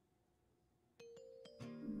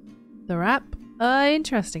 The wrap?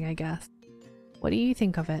 Interesting, I guess. What do you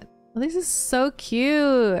think of it? Oh, this is so cute.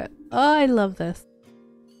 Oh, I love this.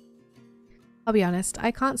 I'll be honest,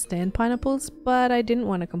 I can't stand pineapples, but I didn't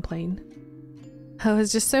want to complain. I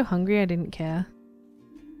was just so hungry I didn't care.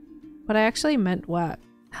 But I actually meant work.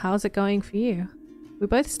 How's it going for you? We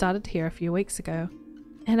both started here a few weeks ago,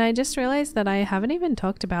 and I just realized that I haven't even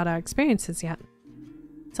talked about our experiences yet.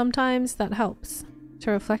 Sometimes that helps.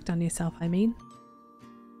 To reflect on yourself, I mean.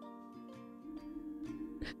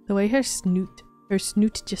 The way her snoot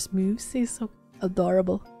just moves is so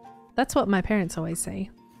adorable. That's what my parents always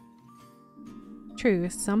say. True,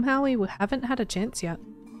 somehow we haven't had a chance yet.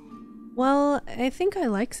 Well, I think I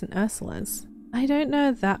like St. Ursula's. I don't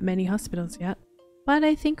know that many hospitals yet, but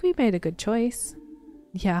I think we made a good choice.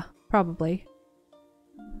 Yeah, probably.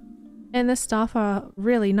 And the staff are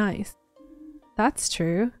really nice. That's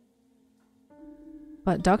true.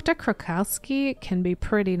 But Dr. Krakowski can be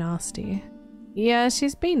pretty nasty. Yeah,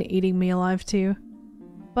 she's been eating me alive too.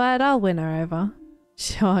 But I'll win her over.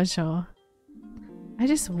 Sure. I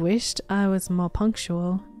just wished I was more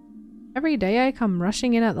punctual. Every day I come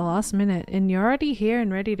rushing in at the last minute and you're already here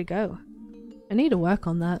and ready to go. I need to work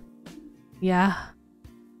on that. Yeah.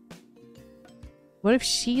 What if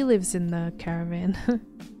she lives in the caravan?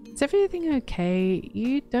 Is everything okay?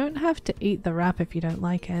 You don't have to eat the wrap if you don't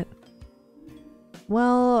like it.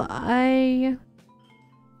 Well,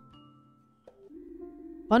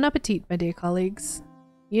 Bon appetit, my dear colleagues.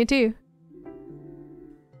 You too.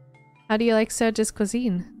 How do you like Serge's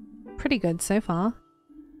cuisine? Pretty good so far.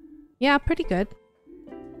 Yeah, pretty good.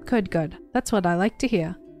 Good. That's what I like to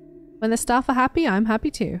hear. When the staff are happy, I'm happy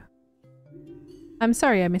too. I'm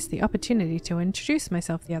sorry I missed the opportunity to introduce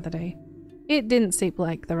myself the other day. It didn't seem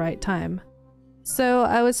like the right time. So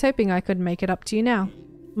I was hoping I could make it up to you now.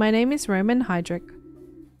 My name is Roman Heydrich.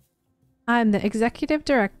 I'm the Executive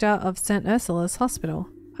Director of St. Ursula's Hospital.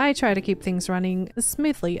 I try to keep things running as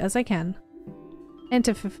smoothly as I can. And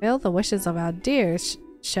to fulfill the wishes of our dear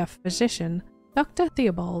chef physician, Dr.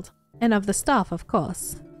 Theobald, and of the staff, of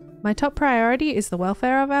course. My top priority is the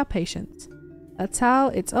welfare of our patients. That's how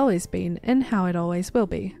it's always been and how it always will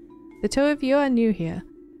be. The two of you are new here,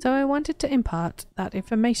 so I wanted to impart that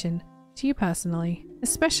information to you personally,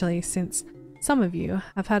 especially since some of you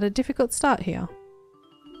have had a difficult start here.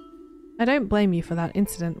 I don't blame you for that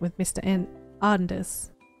incident with Mr. Ent.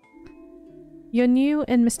 Anders. You're new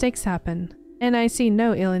and mistakes happen, and I see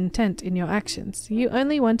no ill intent in your actions. You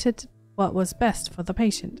only wanted what was best for the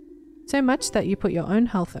patient, so much that you put your own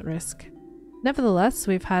health at risk. Nevertheless,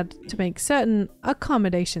 we've had to make certain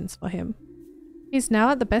accommodations for him. He's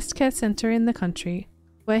now at the best care center in the country,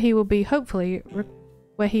 where he will hopefully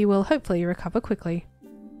recover quickly.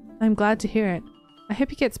 I'm glad to hear it. I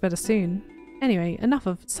hope he gets better soon. Anyway, enough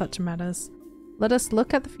of such matters. Let us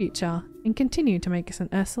look at the future and continue to make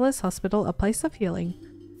St. Ursula's Hospital a place of healing.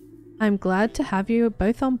 I'm glad to have you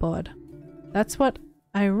both on board. That's what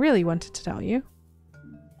I really wanted to tell you.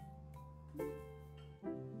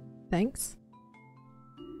 Thanks.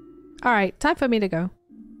 Alright, time for me to go.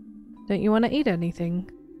 Don't you want to eat anything?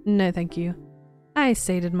 No, thank you. I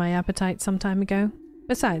sated my appetite some time ago.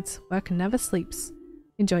 Besides, work never sleeps.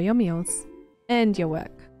 Enjoy your meals. And your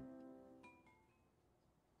work.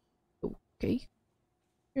 Okay.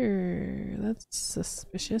 That's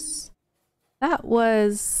suspicious. That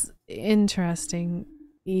was interesting.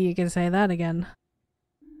 You can say that again.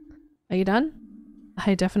 Are you done?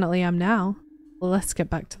 I definitely am now. Well, let's get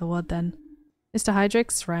back to the ward then. Mr.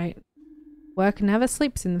 Hydrick's right. Work never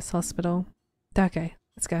sleeps in this hospital. Okay,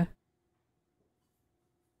 let's go.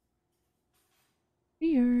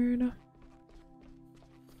 Weird.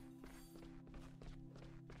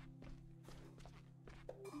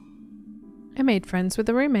 I made friends with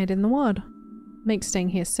a roommate in the ward. Makes staying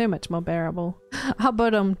here so much more bearable. How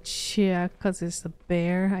about cheer, cause it's a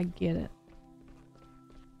bear. I get it.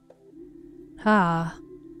 Ah,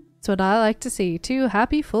 that's what I like to see. Two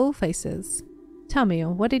happy, full faces. Tell me,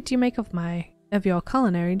 what did you make of your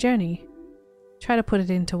culinary journey? Try to put it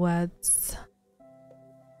into words.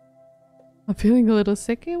 I'm feeling a little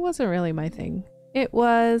sick. It wasn't really my thing. It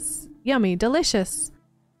was yummy, delicious.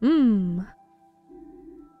 Mmm.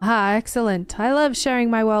 Ah, excellent. I love sharing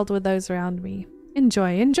my world with those around me.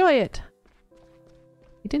 Enjoy it.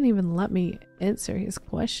 He didn't even let me answer his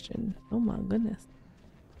question. Oh my goodness.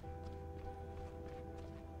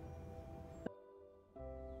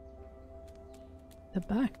 The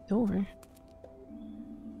back door.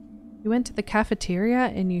 You went to the cafeteria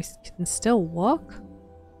and you can still walk?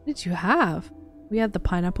 What did you have? We had the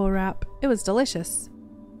pineapple wrap. It was delicious.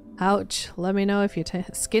 Ouch. Let me know if your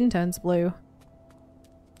skin turns blue.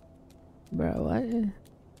 Bro, what?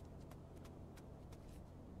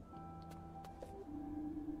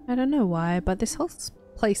 I don't know why, but this whole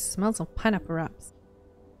place smells of pineapple wraps.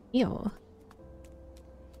 Ew.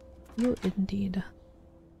 Ew, indeed.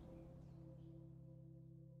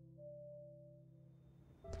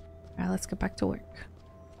 Alright, let's get back to work.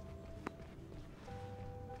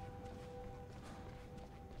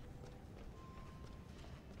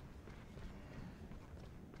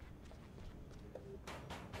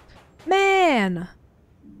 Man!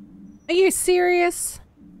 Are you serious?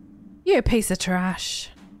 You a piece of trash.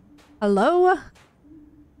 Hello?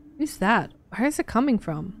 Who's that? Where is it coming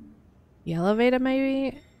from? The elevator,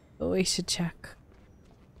 maybe? Oh, we should check.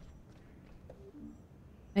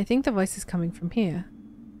 I think the voice is coming from here.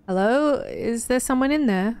 Hello? Is there someone in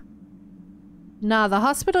there? Nah, the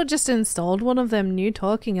hospital just installed one of them new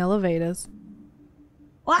talking elevators.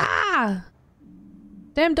 Ah!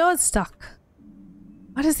 Damn door's stuck.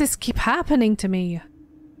 Why does this keep happening to me?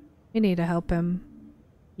 We need to help him.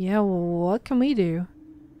 Yeah, well, what can we do?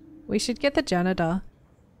 We should get the janitor.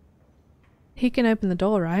 He can open the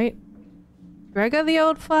door, right? Gregor the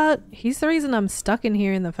old fart? He's the reason I'm stuck in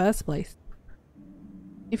here in the first place.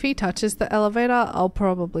 If he touches the elevator, I'll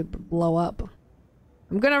probably blow up.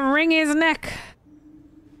 I'm gonna wring his neck!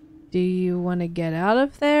 Do you want to get out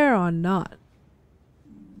of there or not?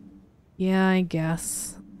 Yeah, I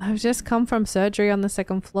guess. I've just come from surgery on the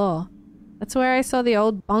second floor. That's where I saw the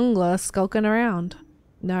old bungler skulking around.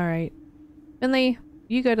 Alright. Finley,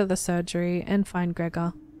 you go to the surgery and find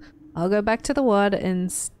Gregor. I'll go back to the ward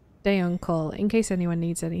and stay on call in case anyone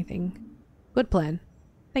needs anything. Good plan.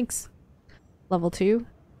 Thanks. Level 2.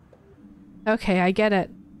 Okay, I get it.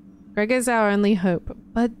 Gregor's our only hope,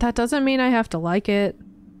 but that doesn't mean I have to like it.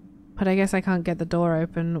 But I guess I can't get the door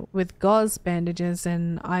open with gauze, bandages,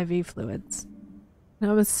 and IV fluids.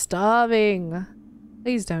 I'm starving.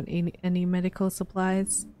 Please don't eat any medical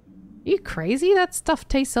supplies. Are you crazy? That stuff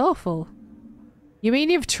tastes awful. You mean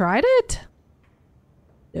you've tried it?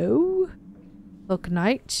 No. Look,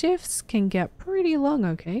 night shifts can get pretty long,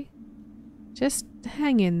 okay? Just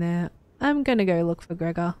hang in there. I'm gonna go look for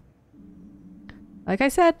Gregor. Like I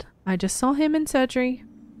said, I just saw him in surgery.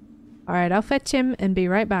 Alright, I'll fetch him and be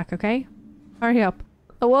right back, okay? Hurry up.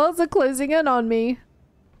 The walls are closing in on me.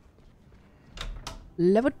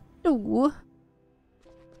 Level 2.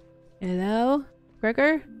 Hello?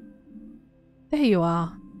 Gregor? There you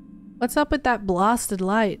are. What's up with that blasted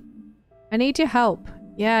light? I need your help.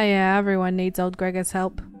 Yeah, everyone needs old Gregor's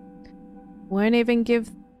help. Won't even give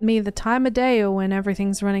me the time of day or when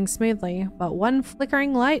everything's running smoothly, but one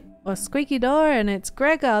flickering light or squeaky door and it's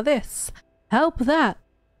Gregor this. Help that.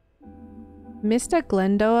 Mr.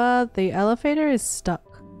 Glendower, the elevator is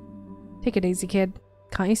stuck. Take it easy, kid.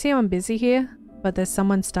 Can't you see I'm busy here? But there's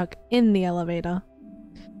someone stuck in the elevator.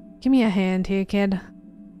 Give me a hand here, kid.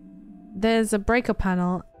 There's a breaker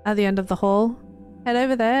panel at the end of the hall. Head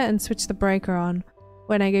over there and switch the breaker on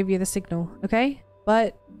when I give you the signal, okay?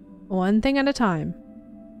 But one thing at a time.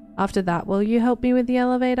 After that, will you help me with the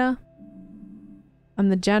elevator? I'm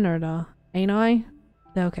the janitor, ain't I?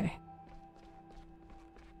 Okay.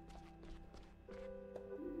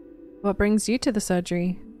 What brings you to the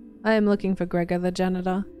surgery? I am looking for Gregor the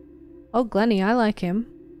janitor. Oh, Glennie, I like him.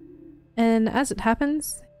 And as it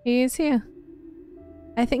happens, he is here.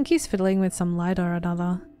 I think he's fiddling with some light or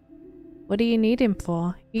another. What do you need him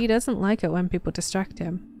for? He doesn't like it when people distract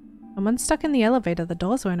him. Someone's stuck in the elevator, the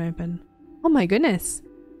doors won't open. Oh my goodness.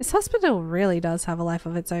 This hospital really does have a life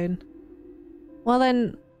of its own. Well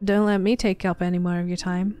then, don't let me take up any more of your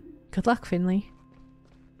time. Good luck, Finley.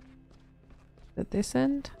 At this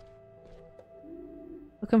end?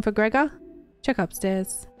 Looking for Gregor? Check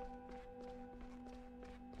upstairs.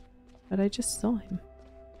 But I just saw him.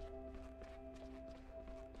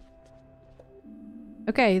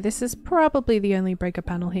 Okay, this is probably the only breaker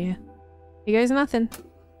panel here. Here goes nothing.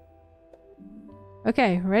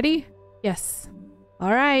 Okay, ready? Yes.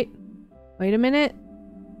 Alright. Wait a minute.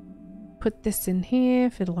 Put this in here,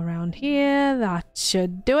 fiddle around here. That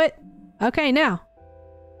should do it. Okay, now.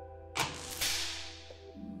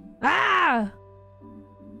 Ah!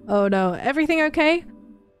 Oh no, everything okay?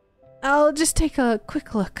 I'll just take a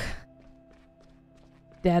quick look.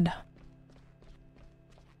 Dead.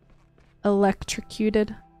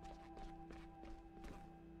 Electrocuted.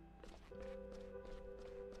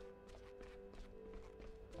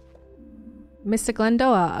 Mr.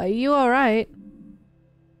 Glendower, are you alright?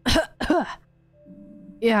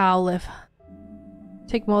 Yeah, I'll live.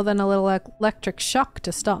 Take more than a little electric shock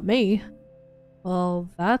to stop me. Well,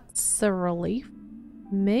 that's a relief.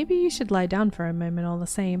 Maybe you should lie down for a moment all the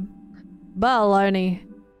same. Baloney.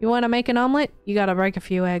 You want to make an omelette? You gotta break a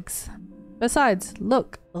few eggs. Besides,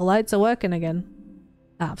 look, the lights are working again.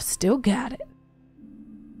 I've still got it.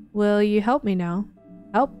 Will you help me now?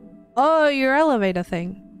 Help? Oh, your elevator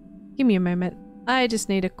thing. Give me a moment. I just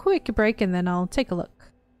need a quick break and then I'll take a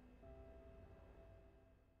look.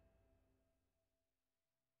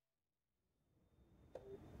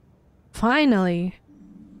 Finally!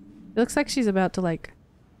 It looks like she's about to like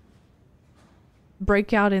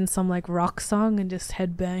break out in some like rock song and just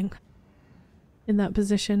headbang in that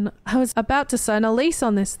position. I was about to sign a lease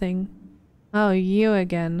on this thing. Oh, you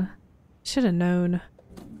again. Should have known.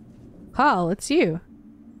 Carl, it's you.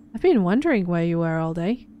 I've been wondering where you were all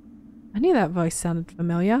day. I knew that voice sounded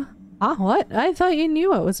familiar. Ah, what? I thought you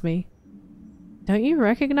knew it was me. Don't you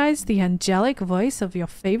recognize the angelic voice of your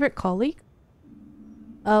favorite colleague?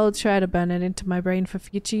 I'll try to burn it into my brain for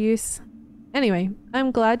future use. Anyway,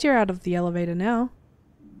 I'm glad you're out of the elevator now.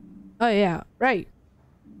 Oh yeah, right.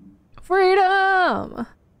 Freedom!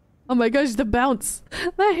 Oh my gosh, the bounce!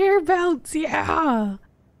 The hair bounce, yeah!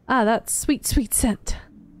 Ah, that sweet, sweet scent.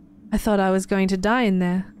 I thought I was going to die in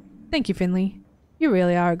there. Thank you, Finley. You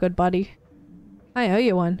really are a good buddy. I owe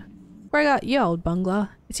you one. Gregor, you old bungler.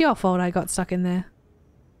 It's your fault I got stuck in there.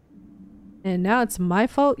 And now it's my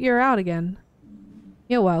fault you're out again.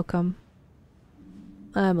 You're welcome.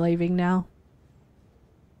 I'm leaving now.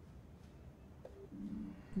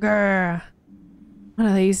 Grr. One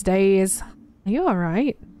of these days. Are you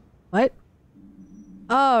alright? What?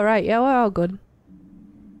 Oh, right. Yeah, we're all good.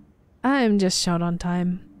 I'm just short on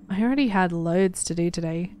time. I already had loads to do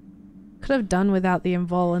today. Could have done without the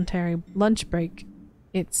involuntary lunch break.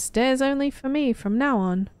 It's stairs only for me from now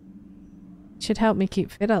on. Should help me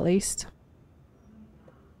keep fit at least.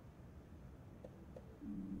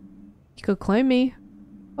 You could clone me.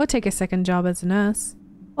 Or take a second job as a nurse.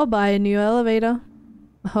 Or buy a new elevator.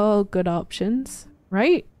 Oh, good options.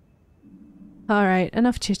 Right? Alright,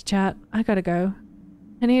 enough chit chat. I gotta go.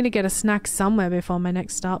 I need to get a snack somewhere before my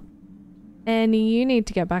next stop. And you need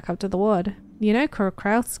to get back up to the ward. You know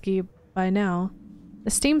Krokowski by now.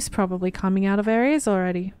 The steam's probably coming out of areas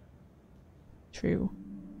already. True.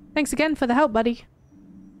 Thanks again for the help, buddy.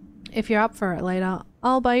 If you're up for it later,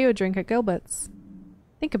 I'll buy you a drink at Gilbert's.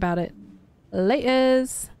 Think about it.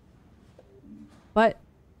 Laters. But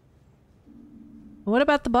what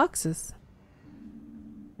about the boxes?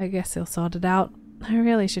 I guess he'll sort it out. I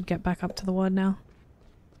really should get back up to the ward now.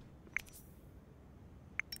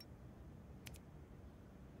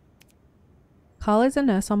 Carl is a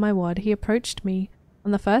nurse on my ward. He approached me on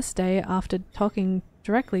the first day after talking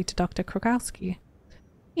directly to Dr. Krokowski.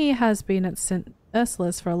 He has been at St.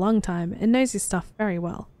 Ursula's for a long time and knows his stuff very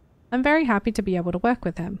well. I'm very happy to be able to work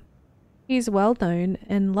with him. He's well known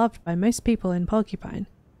and loved by most people in Porcupine.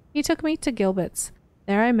 He took me to Gilbert's.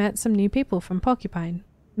 There I met some new people from Porcupine.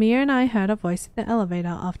 Mia and I heard a voice in the elevator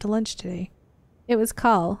after lunch today. It was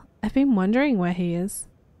Carl. I've been wondering where he is.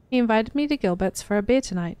 He invited me to Gilbert's for a beer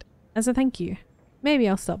tonight, as a thank you. Maybe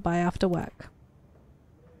I'll stop by after work.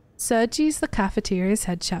 Sergi's the cafeteria's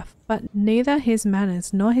head chef, but neither his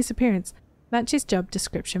manners nor his appearance match his job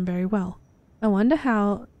description very well. I wonder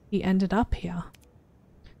how he ended up here.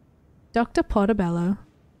 Dr. Portobello,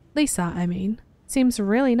 Lisa, I mean, seems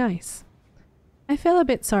really nice. I feel a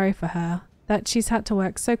bit sorry for her, that she's had to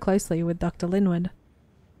work so closely with Dr. Linwood.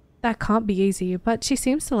 That can't be easy, but she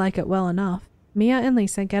seems to like it well enough. Mia and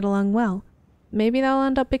Lisa get along well. Maybe they'll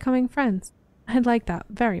end up becoming friends. I'd like that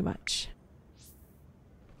very much.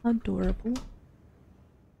 Adorable.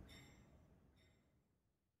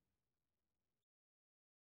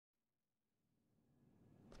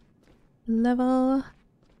 Level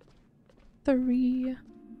 3.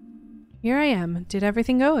 Here I am. Did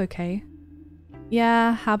everything go okay?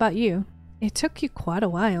 Yeah, how about you? It took you quite a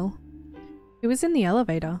while. Who was in the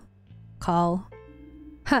elevator? Carl.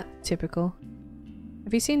 Ha, typical.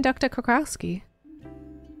 Have you seen Dr. Krokowski?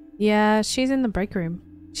 Yeah, she's in the break room.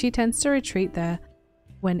 She tends to retreat there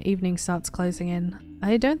when evening starts closing in.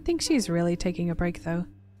 I don't think she's really taking a break though,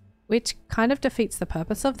 which kind of defeats the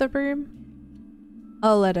purpose of the room.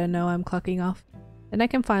 I'll let her know I'm clocking off, then I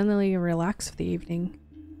can finally relax for the evening.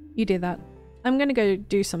 You do that. I'm gonna go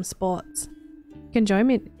do some sports. You can join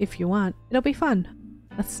me if you want. It'll be fun.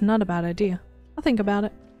 That's not a bad idea. I'll think about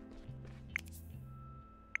it.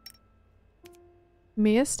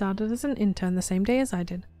 Mia started as an intern the same day as I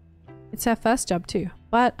did. It's her first job too,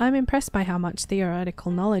 but I'm impressed by how much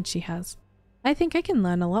theoretical knowledge she has. I think I can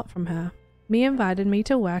learn a lot from her. Mia invited me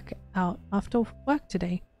to work out after work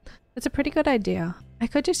today. It's a pretty good idea. I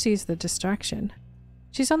could just use the distraction.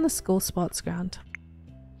 She's on the school sports ground.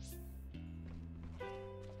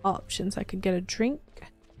 Options. I could get a drink.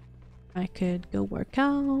 I could go work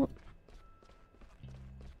out.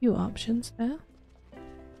 Few options there.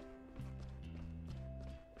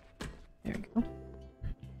 There we go.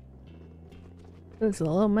 It's a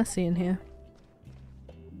little messy in here.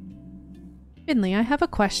 Finley, I have a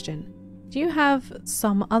question. Do you have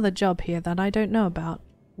some other job here that I don't know about?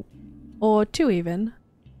 Or two even?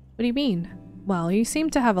 What do you mean? Well, you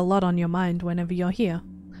seem to have a lot on your mind whenever you're here.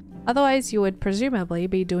 Otherwise, you would presumably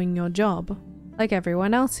be doing your job, like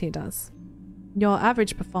everyone else here does. Your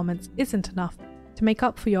average performance isn't enough to make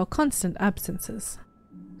up for your constant absences.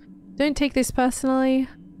 Don't take this personally.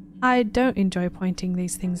 I don't enjoy pointing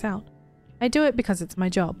these things out. I do it because it's my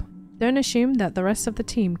job. Don't assume that the rest of the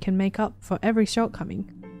team can make up for every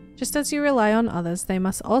shortcoming. Just as you rely on others, they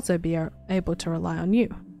must also be able to rely on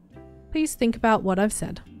you. Please think about what I've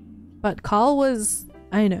said. But Carl was...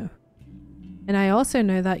 I know. And I also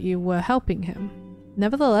know that you were helping him.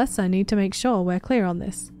 Nevertheless, I need to make sure we're clear on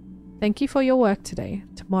this. Thank you for your work today.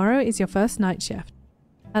 Tomorrow is your first night shift,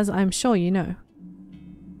 as I'm sure you know.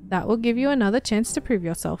 That will give you another chance to prove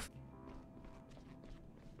yourself.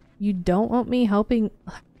 You don't want me helping...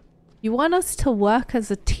 You want us to work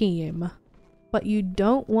as a team, but you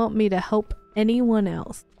don't want me to help anyone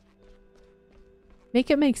else.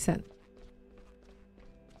 Make it make sense.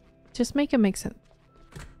 Just make it make sense.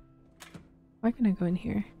 Why can I go in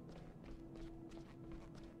here?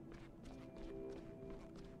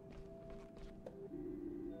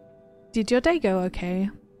 Did your day go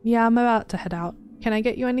okay? Yeah, I'm about to head out. Can I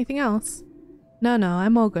get you anything else? No,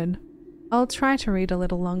 I'm all good. I'll try to read a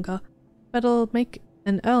little longer, but it'll make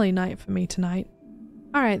an early night for me tonight.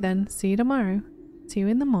 Alright then, see you tomorrow. See you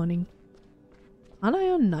in the morning. Aren't I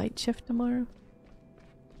on night shift tomorrow?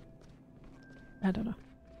 I don't know.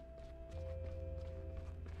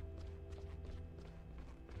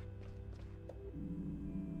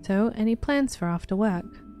 So, any plans for after work?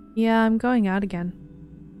 Yeah, I'm going out again.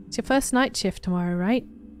 It's your first night shift tomorrow, right?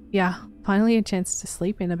 Yeah, finally a chance to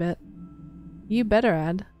sleep in a bit. You better,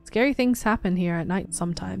 Ad. Scary things happen here at night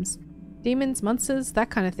sometimes. Demons, monsters, that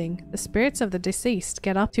kind of thing. The spirits of the deceased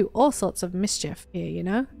get up to all sorts of mischief here, you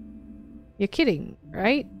know? You're kidding,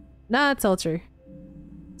 right? Nah, it's all true.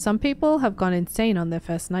 Some people have gone insane on their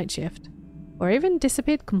first night shift, or even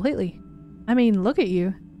disappeared completely. I mean, look at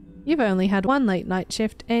you. You've only had one late night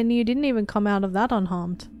shift and you didn't even come out of that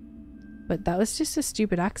unharmed. But that was just a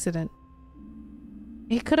stupid accident.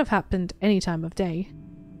 It could have happened any time of day.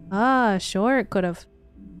 Ah, sure it could have.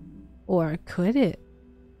 Or could it?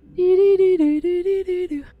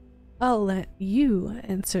 I'll let you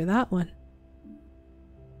answer that one.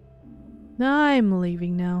 I'm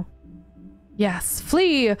leaving now. Yes,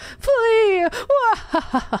 flee! Flee!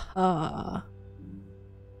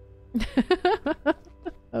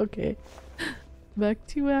 Okay. Back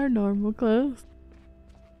to our normal clothes.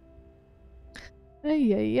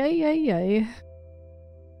 Ay, ay, ay, ay, ay.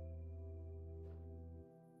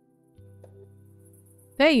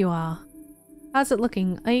 There you are. How's it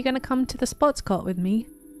looking? Are you gonna come to the sports court with me?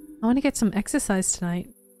 I want to get some exercise tonight.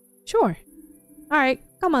 Sure. Alright,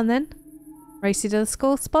 come on then. Race you to the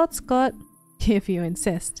school sports court. If you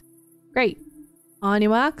insist. Great. On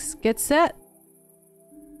your marks, get set.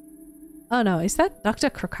 Oh no, is that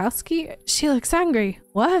Dr. Krakowski? She looks angry.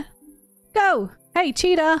 What? Go! Hey,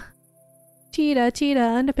 cheetah! Cheetah, cheetah,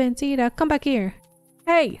 underpants, cheetah, come back here.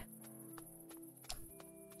 Hey!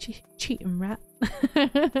 Cheating rat.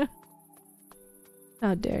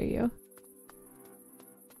 How dare you?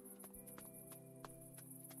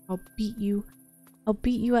 I'll beat you. I'll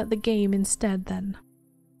beat you at the game instead then.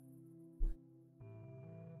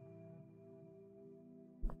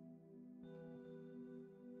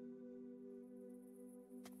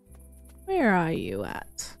 Where are you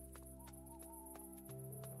at?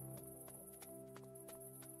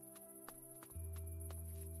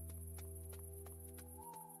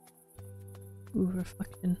 Ooh,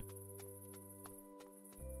 reflection.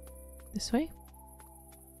 This way?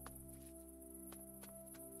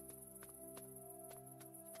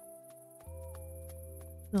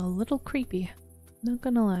 A little creepy, not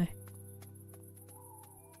gonna lie.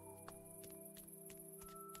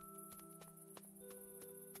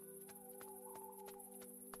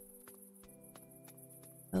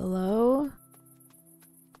 Hello?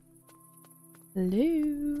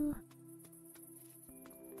 Hello?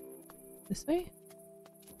 This way?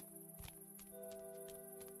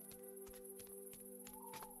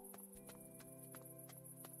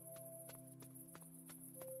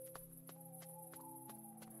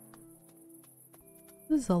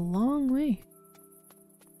 This is a long way.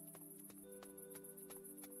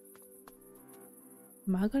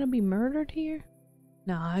 Am I gonna be murdered here?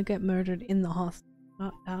 No, I get murdered in the hospital,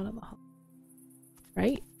 not out of the hospital.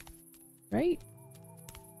 Right? Right?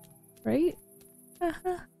 Right?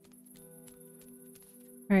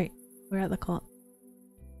 Alright, we're at the court.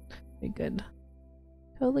 Be good.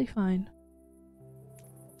 Totally fine.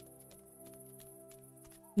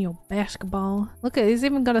 Yo, basketball. Look at, he's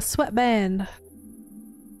even got a sweatband.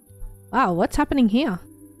 Wow, what's happening here?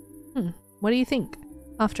 What do you think?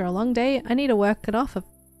 After a long day, I need to work off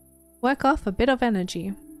a bit of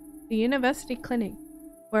energy. The university clinic,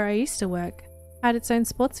 where I used to work, had its own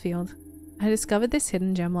sports field. I discovered this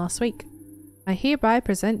hidden gem last week. I hereby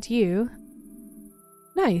present you...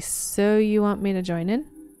 Nice, so you want me to join in?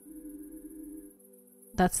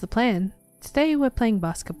 That's the plan. Today we're playing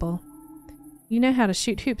basketball. You know how to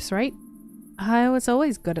shoot hoops, right? I was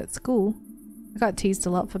always good at school. I got teased a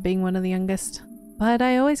lot for being one of the youngest, but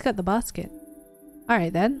I always got the basket.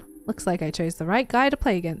 Alright then, looks like I chose the right guy to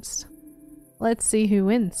play against. Let's see who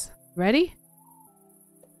wins. Ready?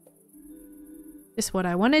 Just what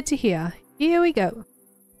I wanted to hear. Here we go.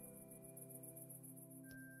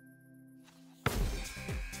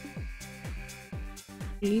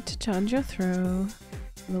 E to charge your throw.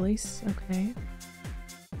 Release, okay.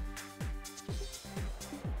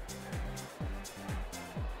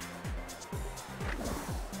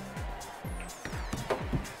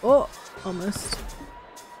 Oh, almost.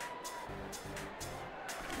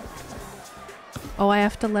 Oh, I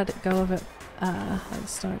have to let it go of it at the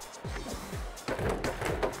start.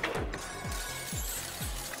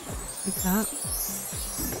 Like that.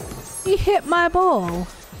 He hit my ball!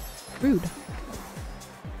 Rude.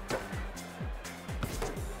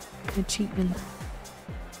 You're cheating.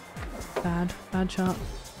 Bad. Bad shot.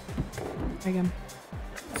 Again.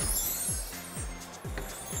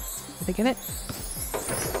 Did I get it?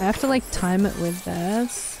 I have to like time it with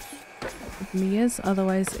theirs. With Mia's,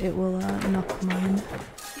 otherwise it will knock mine.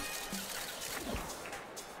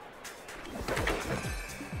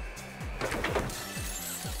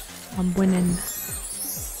 I'm winning.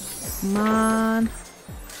 Come on.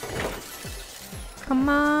 Come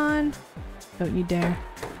on. Don't you dare.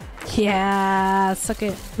 Yeah, suck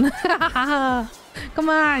it. Come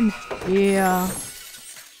on. Yeah.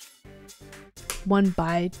 Won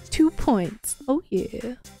by 2 points. Oh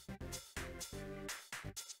yeah.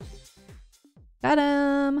 Got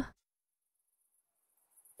him.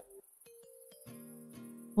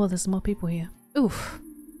 Well, there's more people here. Oof.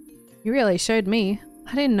 You really showed me.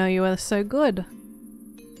 I didn't know you were so good.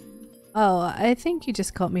 Oh, I think you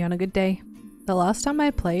just caught me on a good day. The last time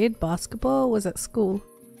I played basketball was at school.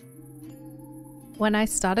 When I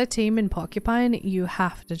start a team in Porcupine, you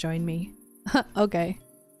have to join me. Okay.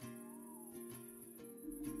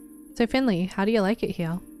 So Finley, how do you like it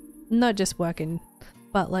here? Not just working,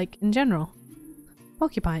 but like in general.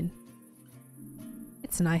 Porcupine.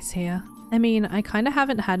 It's nice here. I mean, I kind of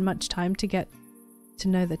haven't had much time to get to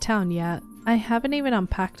know the town yet. I haven't even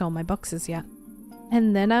unpacked all my boxes yet.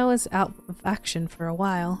 And then I was out of action for a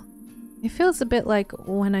while. It feels a bit like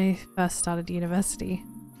when I first started university.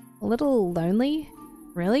 A little lonely?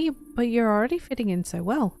 Really? But you're already fitting in so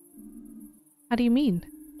well. How do you mean?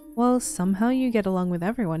 Well, somehow you get along with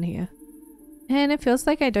everyone here. And it feels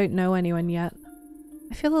like I don't know anyone yet.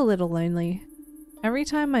 I feel a little lonely. Every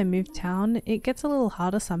time I move town, it gets a little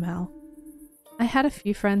harder somehow. I had a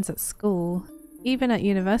few friends at school. Even at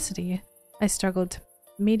university, I struggled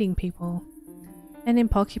meeting people. And in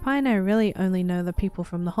Porcupine, I really only know the people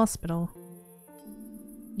from the hospital.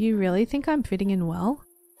 You really think I'm fitting in well?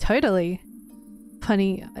 Totally!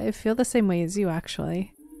 Funny, I feel the same way as you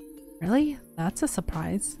actually. Really? That's a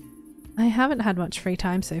surprise. I haven't had much free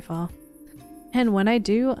time so far. And when I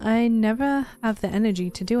do, I never have the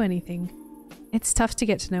energy to do anything. It's tough to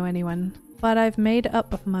get to know anyone, but I've made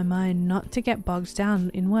up my mind not to get bogged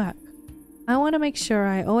down in work. I want to make sure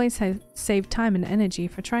I always save time and energy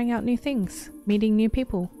for trying out new things, meeting new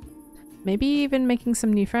people, maybe even making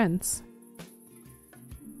some new friends.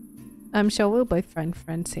 I'm sure we'll both find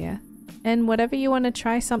friends here, and whatever you want to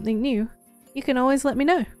try something new, you can always let me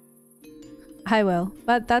know. I will,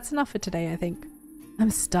 but that's enough for today, I think. I'm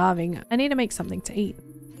starving. I need to make something to eat.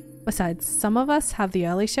 Besides, some of us have the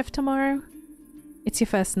early shift tomorrow. It's your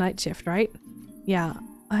first night shift, right? Yeah,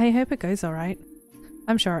 I hope it goes alright.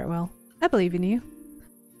 I'm sure it will. I believe in you.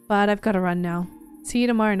 But I've got to run now. See you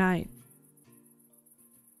tomorrow night.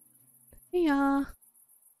 Yeah.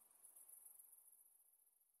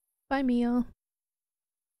 Bye, Mia.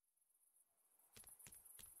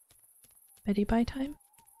 Betty bye time?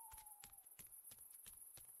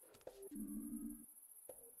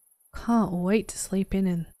 Can't wait to sleep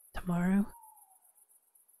in tomorrow.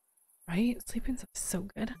 Right? Sleeping's so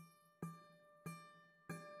good.